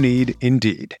 You need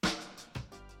Indeed.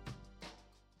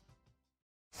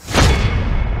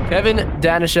 Kevin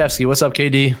Danishevsky, what's up,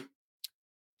 KD?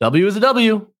 W is a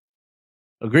W.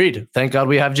 Agreed. Thank God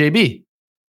we have JB.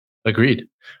 Agreed.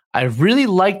 I really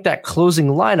like that closing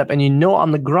lineup. And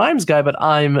I'm the Grimes guy, but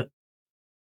I'm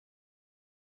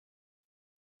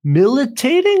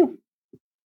militating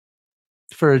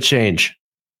for a change.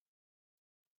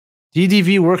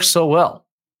 DDV works so well.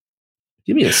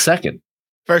 Give me a second.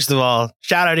 First of all,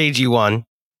 shout out AG1.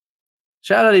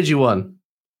 Shout out AG1.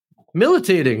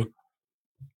 Militating.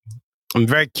 I'm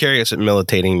very curious what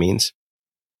militating means.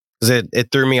 Because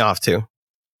it threw me off too.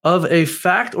 Of a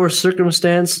fact or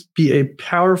circumstance be a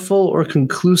powerful or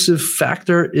conclusive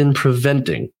factor in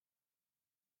preventing.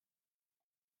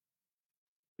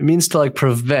 It means to like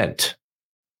prevent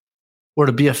or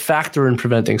to be a factor in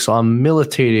preventing. So I'm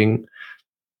militating.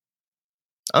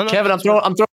 Kevin, I'm throwing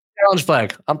the challenge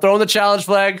flag. I'm throwing the challenge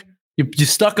flag. You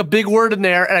stuck a big word in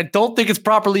there and I don't think it's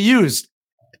properly used.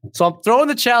 So I'm throwing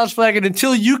the challenge flag, and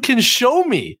until you can show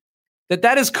me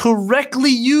that is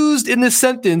correctly used in this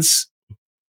sentence,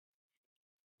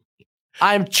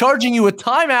 I'm charging you a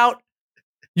timeout.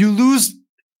 You lose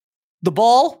the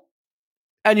ball,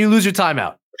 and you lose your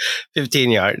timeout. 15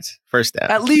 yards. First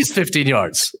down. At least 15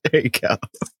 yards. There you go.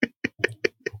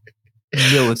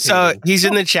 So he's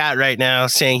in the chat right now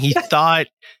saying he thought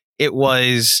it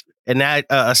was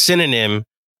a synonym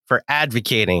for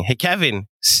advocating. Hey, Kevin,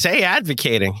 say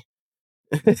advocating.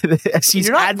 He's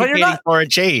advocating for a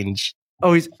change.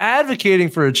 Oh, he's advocating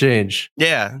for a change.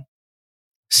 Yeah.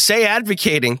 Say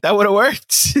advocating. That would have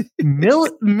worked.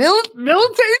 Militating?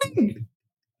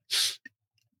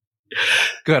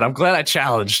 Good. I'm glad I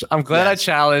challenged. I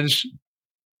challenged.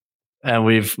 And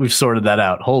we've sorted that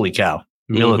out. Holy cow.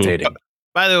 Militating. Mm-hmm.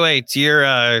 By the way, to your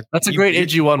that's a great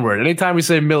AG1 word. Anytime we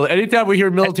say anytime we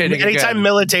hear militating, anytime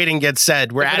militating gets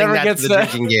said, we're adding that to the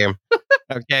drinking game.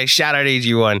 Okay, shout out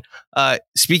AG1.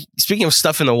 Speaking of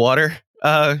stuff in the water,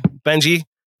 Benji,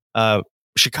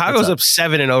 Chicago's up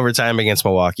 7 in overtime against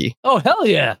Milwaukee. Oh hell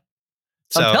yeah!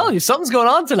 So, I'm telling you, something's going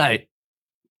on tonight.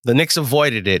 The Knicks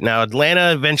avoided it. Now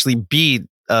Atlanta eventually beat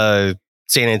San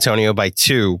Antonio by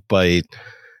 2, but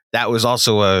that was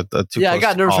also a too I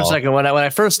got nervous for a second when I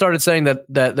first started saying that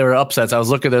there were upsets. I was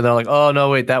looking there, and they're like, oh no,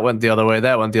 wait, that went the other way.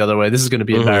 That went the other way. This is going to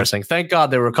be embarrassing. Thank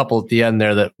God there were a couple at the end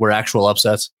there that were actual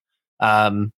upsets.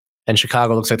 And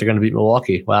Chicago looks like they're going to beat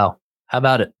Milwaukee. Wow, how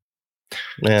about it?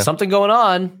 Yeah. Something going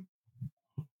on.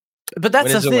 But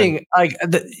that's the thing. Like,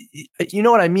 you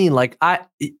know what I mean? Like, I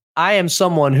am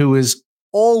someone who is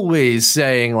always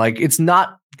saying like it's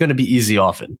not going to be easy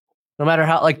often, no matter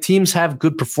how like teams have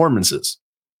good performances.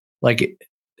 Like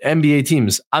NBA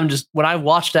teams, when I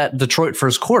watched that Detroit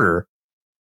first quarter,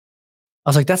 I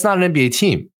was like, that's not an NBA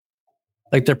team.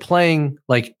 Like they're playing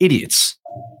like idiots.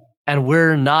 And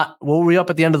we're not, what were we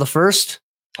up at the end of the first?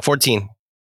 14.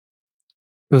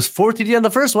 It was 14 at the end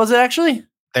of the first, was it actually?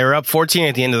 They were up 14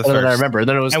 at the end of the first. I remember. And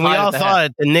then it was, and we all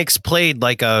thought the Knicks played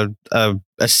like a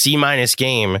C-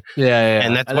 game. Yeah.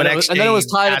 And that's when and then it was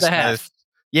tied at the half.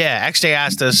 XJ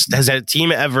asked us, has a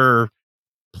team ever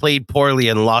played poorly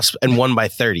and lost and won by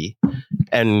 30?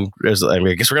 And I guess we're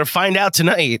going to find out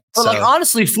tonight. But like,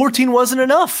 honestly, 14 wasn't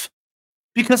enough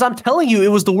because I'm telling you, it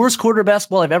was the worst quarter of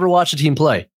basketball I've ever watched a team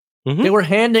play. They were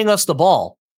handing us the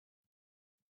ball.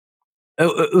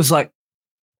 It was like,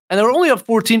 and they were only up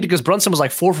 14 because Brunson was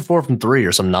like 4 for 4 from 3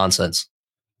 or some nonsense.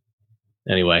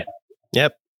 Anyway.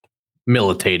 Yep.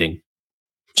 Militating.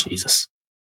 Jesus.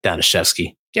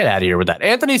 Danishevsky. Get out of here with that.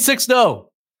 Anthony Sixto.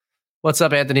 What's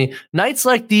up, Anthony? Nights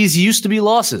like these used to be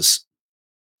losses.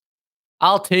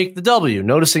 I'll take the W,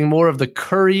 noticing more of the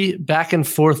Curry back and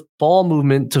forth ball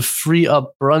movement to free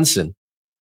up Brunson.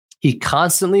 He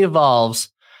constantly evolves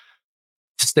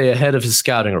to stay ahead of his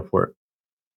scouting report.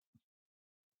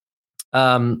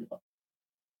 Not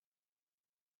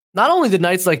only did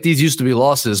nights like these used to be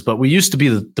losses, but we used to be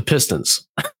the Pistons.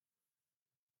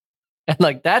 And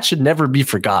like that should never be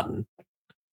forgotten.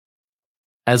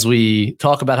 As we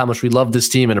talk about how much we love this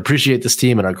team and appreciate this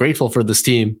team and are grateful for this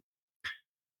team.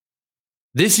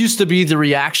 This used to be the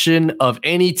reaction of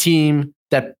any team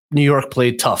that New York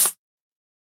played tough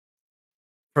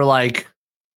for like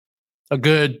a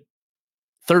good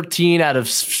 13 out of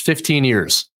 15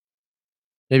 years.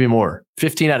 Maybe more.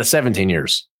 15 out of 17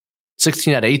 years.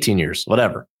 16 out of 18 years.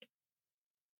 Whatever.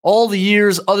 All the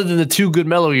years other than the 2 good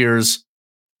mellow years,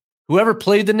 whoever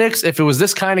played the Knicks, if it was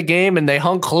this kind of game and they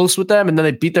hung close with them and then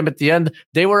they beat them at the end,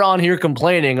 they were on here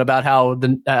complaining about how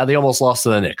they almost lost to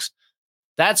the Knicks.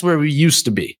 That's where we used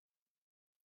to be.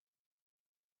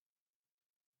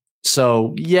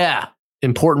 So, yeah,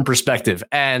 important perspective.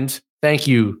 And thank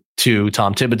you to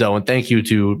Tom Thibodeau, and thank you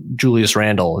to Julius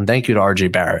Randle, and thank you to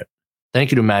RJ Barrett. Thank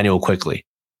you to Emmanuel Quickly.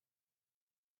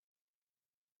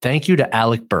 Thank you to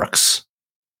Alec Burks,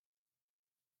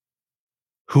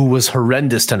 who was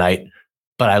horrendous tonight,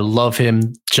 but I love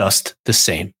him just the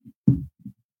same.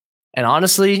 And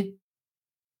honestly,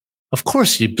 of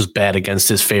course he was bad against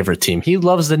his favorite team. He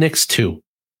loves the Knicks too,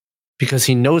 because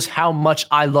he knows how much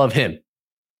I love him.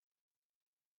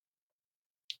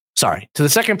 Sorry. To the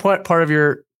second part of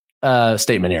your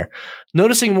statement here.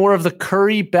 Noticing more of the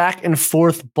Curry back and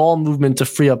forth ball movement to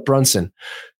free up Brunson.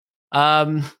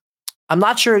 I'm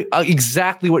not sure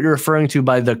exactly what you're referring to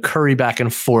by the Curry back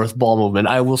and forth ball movement.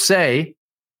 I will say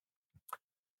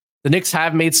the Knicks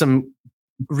have made some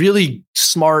really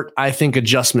smart, I think,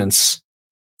 adjustments,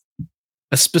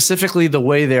 specifically the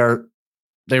way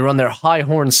they run their high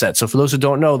horn set. So for those who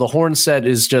don't know, the horn set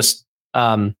is just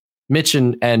Mitch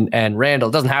and Randall.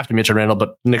 It doesn't have to be Mitch and Randall,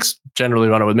 but Knicks generally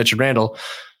run it with Mitch and Randall.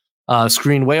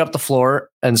 Screen way up the floor,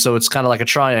 and so it's kind of like a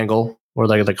triangle or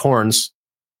like horns,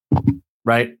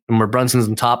 right? And where Brunson's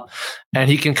on top, and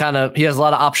he has a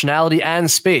lot of optionality and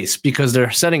space because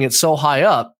they're setting it so high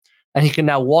up, and he can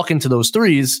now walk into those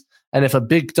threes. And if a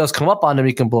big does come up on him,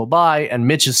 he can blow by, and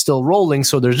Mitch is still rolling,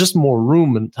 so there's just more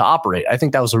room to operate. I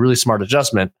think that was a really smart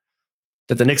adjustment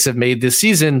that the Knicks have made this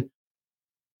season,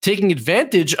 taking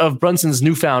advantage of Brunson's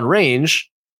newfound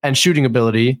range and shooting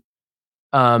ability,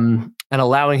 and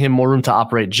allowing him more room to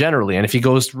operate generally. And if he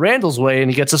goes Randall's way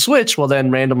and he gets a switch, well, then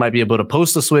Randall might be able to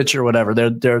post a switch or whatever.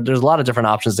 There's a lot of different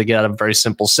options to get out of a very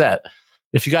simple set.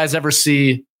 If you guys ever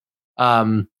see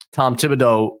Tom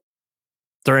Thibodeau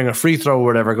during a free throw or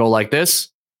whatever go like this,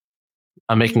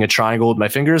 I'm making a triangle with my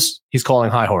fingers, he's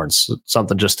calling high horns.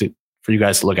 Something just for you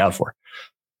guys to look out for.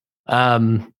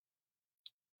 And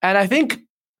I think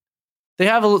they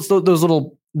have those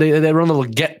little, they run little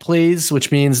get plays, which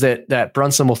means that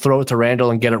Brunson will throw it to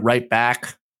Randall and get it right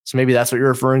back. So maybe that's what you're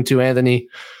referring to, Anthony.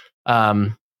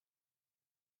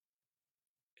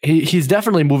 He's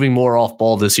definitely moving more off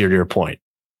ball this year, to your point.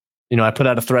 You know, I put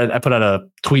out a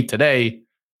tweet today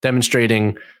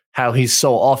demonstrating how he's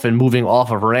so often moving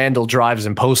off of Randall drives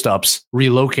and post-ups,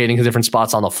 relocating to different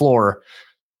spots on the floor.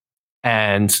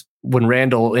 And when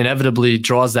Randall inevitably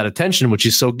draws that attention, which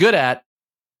he's so good at,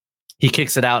 he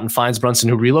kicks it out and finds Brunson,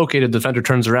 who relocated. The defender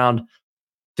turns around,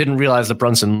 didn't realize that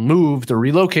Brunson moved or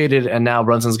relocated, and now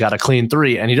Brunson's got a clean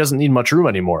three, and he doesn't need much room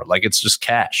anymore. Like, it's just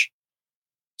cash.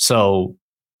 So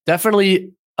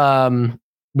definitely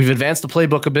we've advanced the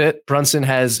playbook a bit. Brunson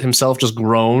has himself just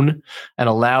grown and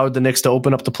allowed the Knicks to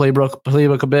open up the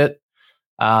playbook a bit.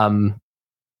 But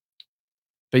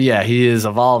yeah, he is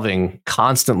evolving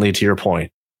constantly, to your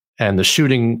point. And the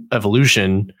shooting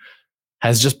evolution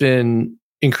has just been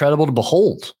incredible to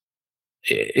behold.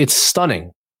 It's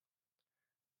stunning.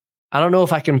 I don't know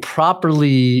if I can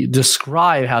properly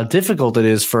describe how difficult it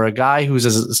is for a guy who's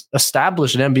as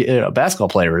established an NBA basketball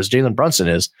player as Jalen Brunson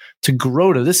is to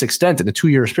grow to this extent in a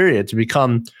 2-year period,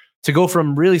 to go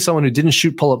from really someone who didn't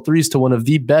shoot pull-up threes to one of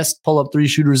the best pull-up three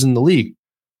shooters in the league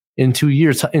in 2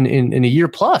 years, in a year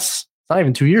plus. It's not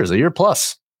even 2 years, a year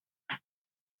plus.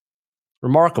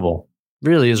 Remarkable.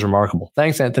 Really is remarkable.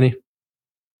 Thanks, Anthony.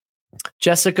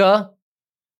 Jessica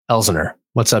Elsener.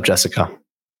 What's up, Jessica?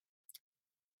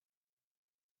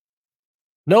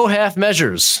 No half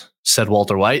measures, said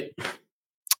Walter White.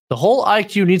 The whole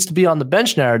IQ needs to be on the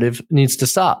bench narrative needs to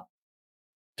stop.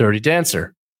 Dirty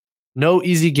Dancer. No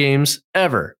easy games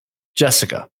ever.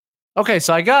 Jessica. Okay,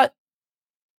 so I got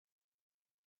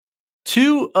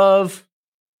 2 of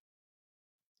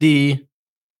the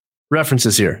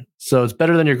references here. So it's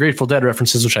better than your Grateful Dead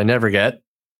references, which I never get,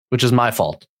 which is my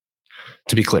fault,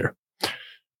 to be clear.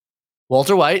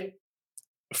 Walter White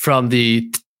from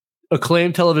the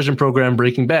acclaimed television program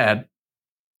Breaking Bad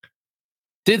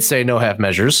did say no half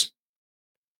measures.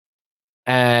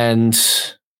 And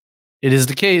it is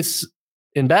the case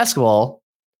in basketball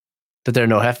that there are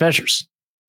no half measures.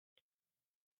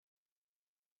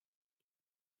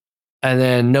 And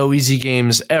then no easy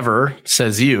games ever,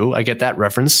 says you. I get that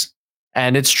reference.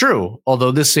 And it's true.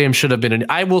 Although this game should have been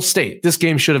I will state, this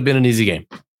game should have been an easy game.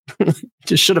 It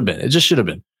just should have been. It just should have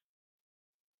been.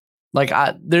 Like,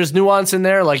 there's nuance in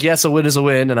there. Like, yes, a win is a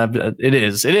win, and it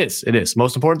is.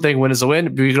 Most important thing, win is a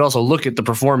win. But you could also look at the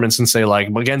performance and say, like,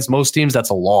 against most teams, that's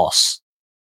a loss,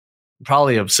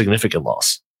 probably a significant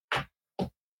loss.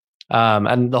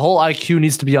 And the whole IQ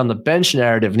needs to be on the bench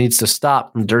narrative needs to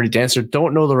stop. From Dirty Dancer,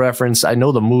 don't know the reference. I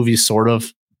know the movie sort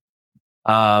of.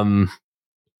 That's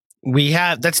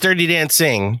Dirty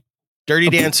Dancing. Dirty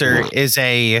Dancer is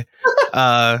a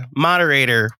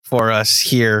moderator for us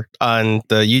here on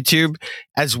the YouTube,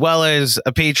 as well as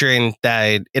a patron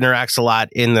that interacts a lot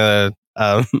in the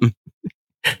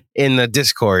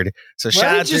Discord. So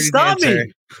shout out to Dirty Dancer.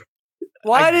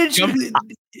 Why did you,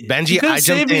 Benji? I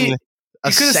jumped in.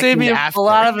 You could have saved me a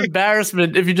lot of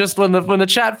embarrassment if you just when the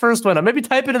chat first went up. Maybe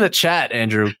type it in the chat,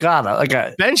 Andrew. God,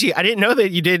 Benji, I didn't know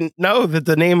that you didn't know that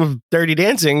the name of Dirty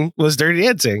Dancing was Dirty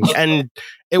Dancing, and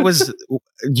it was.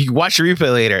 You watch the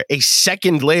replay later. A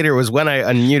second later was when I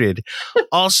unmuted.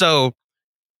 Also,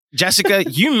 Jessica,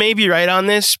 you may be right on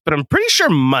this, but I'm pretty sure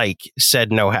Mike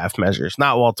said no half measures,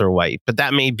 not Walter White. But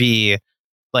that may be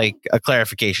like a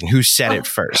clarification. Who said it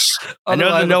first? I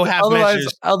know the no half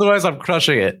measures. Otherwise, I'm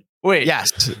crushing it. Wait.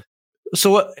 Yes.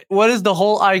 So what is the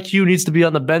whole IQ needs to be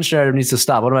on the bench narrative needs to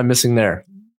stop? What am I missing there?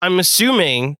 I'm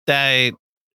assuming that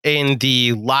in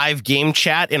the live game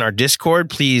chat in our Discord,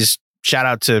 please shout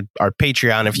out to our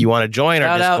Patreon if you want to join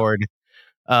our Discord.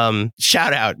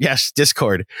 Shout out. Yes,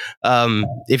 Discord.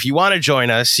 If you want to join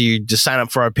us, you just sign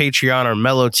up for our Patreon or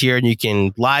Mellow tier and you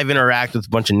can live interact with a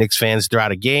bunch of Knicks fans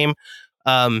throughout a game.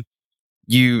 I'm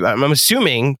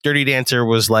assuming Dirty Dancer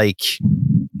was like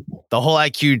the whole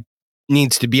IQ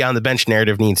needs to be on the bench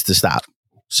narrative needs to stop.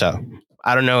 So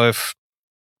I don't know if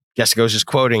Jessica was just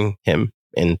quoting him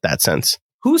in that sense.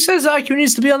 Who says IQ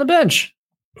needs to be on the bench?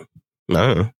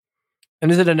 No.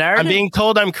 And is it a narrative? I'm being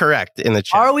told I'm correct in the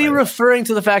chat. Are we referring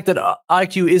to the fact that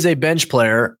IQ is a bench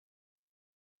player?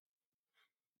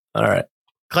 All right.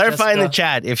 Clarify Jessica, in the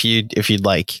chat if you'd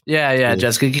like. Yeah,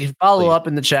 Jessica, you can follow up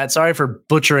in the chat. Sorry for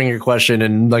butchering your question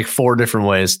in like 4 different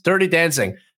ways. Dirty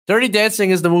Dancing. Dirty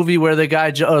Dancing is the movie where the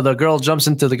girl jumps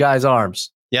into the guy's arms.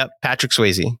 Yep, Patrick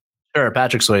Swayze. Sure,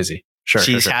 Patrick Swayze. Sure.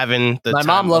 She's having the My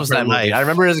mom loves that movie. I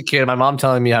remember as a kid, my mom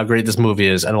telling me how great this movie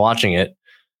is and watching it.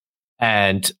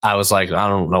 And I was like, I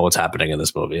don't know what's happening in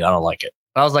this movie. I don't like it.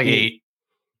 I was like 8.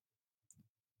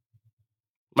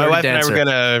 My wife and I were going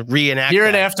to reenact Here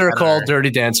and after called Dirty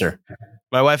Dancer.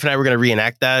 My wife and I were going to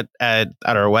reenact that at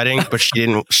our wedding, but she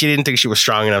didn't think she was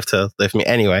strong enough to lift me.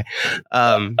 Anyway,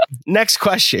 next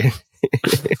question.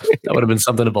 That would have been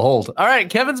something to behold. All right,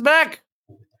 Kevin's back.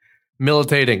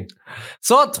 Militating.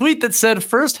 Saw a tweet that said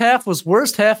first half was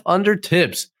worst half under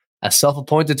Tibbs. As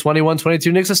self-appointed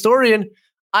 21-22 Knicks historian,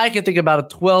 I can think about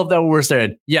 12 that were worse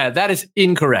than. Yeah, that is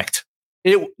incorrect.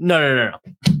 No.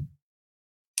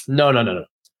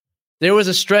 There was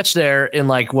a stretch there in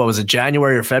like, what was it,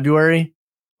 January or February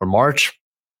or March,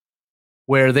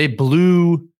 where they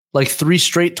blew like 3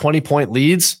 straight 20-point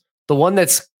leads. The one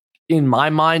that's in my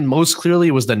mind most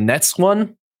clearly was the Nets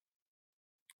one,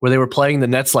 where they were playing the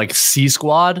Nets like C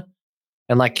squad,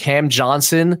 and like Cam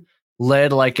Johnson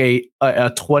led like a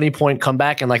 20-point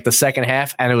comeback in like the second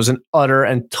half, and it was an utter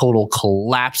and total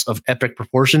collapse of epic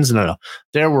proportions. No.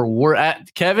 We're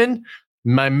at Kevin,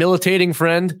 my militating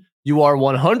friend. You are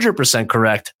 100%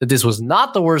 correct that this was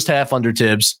not the worst half under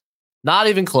Tibbs. Not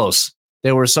even close.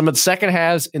 There were some of the second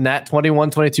halves in that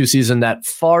 21-22 season that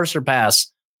far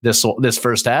surpass this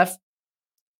first half.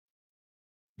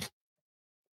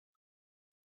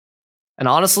 And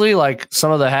honestly, like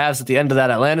some of the halves at the end of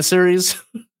that Atlanta series,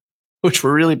 which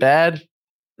were really bad.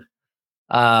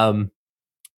 But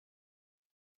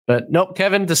nope,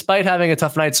 Kevin, despite having a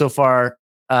tough night so far,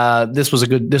 this was a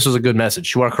good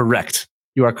message. You are correct.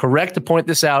 You are correct to point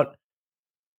this out.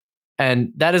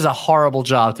 And that is a horrible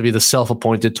job to be the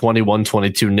self-appointed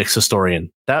 21-22 Knicks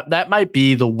historian. That might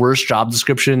be the worst job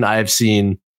description I have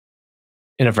seen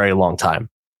in a very long time.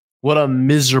 What a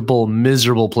miserable,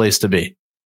 miserable place to be.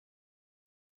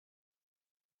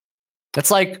 That's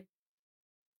like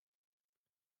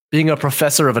being a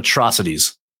professor of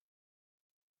atrocities.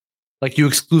 Like you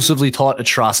exclusively taught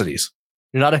atrocities.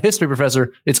 You're not a history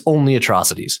professor. It's only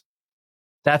atrocities.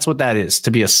 That's what that is, to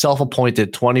be a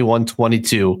self-appointed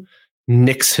 21-22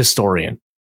 Knicks historian.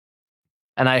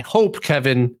 And I hope,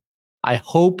 Kevin, that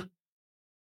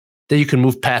you can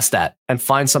move past that and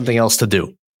find something else to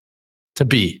do, to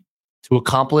be, to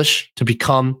accomplish, to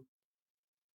become,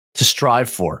 to strive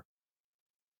for.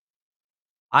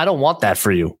 I don't want that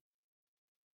for you.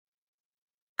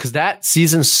 Because that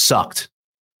season sucked.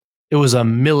 It was a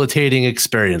militating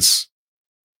experience.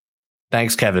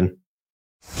 Thanks, Kevin.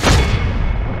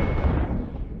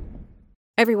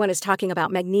 Everyone is talking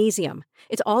about magnesium.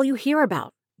 It's all you hear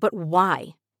about. But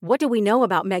why? What do we know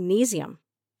about magnesium?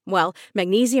 Well,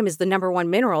 magnesium is the #1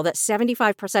 mineral that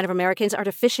 75% of Americans are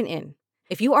deficient in.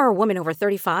 If you are a woman over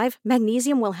 35,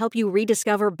 magnesium will help you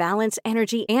rediscover balance,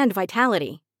 energy, and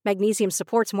vitality. Magnesium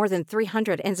supports more than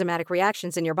 300 enzymatic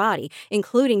reactions in your body,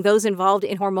 including those involved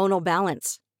in hormonal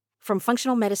balance. From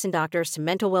functional medicine doctors to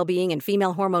mental well-being and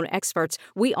female hormone experts,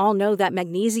 we all know that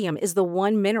magnesium is the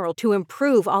one mineral to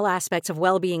improve all aspects of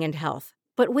well-being and health.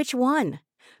 But which one?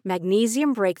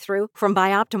 Magnesium Breakthrough from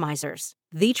Bioptimizers,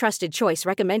 the trusted choice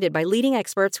recommended by leading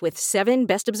experts with 7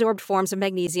 best-absorbed forms of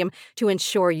magnesium to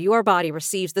ensure your body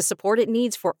receives the support it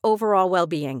needs for overall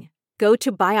well-being. Go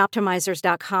to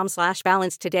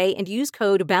bioptimizers.com/balance today and use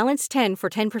code BALANCE10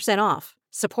 for 10% off.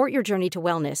 Support your journey to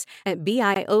wellness at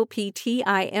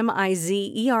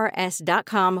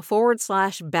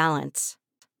bioptimizers.com/balance.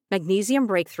 Magnesium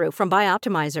Breakthrough from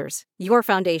Bioptimizers, your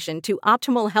foundation to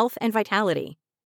optimal health and vitality.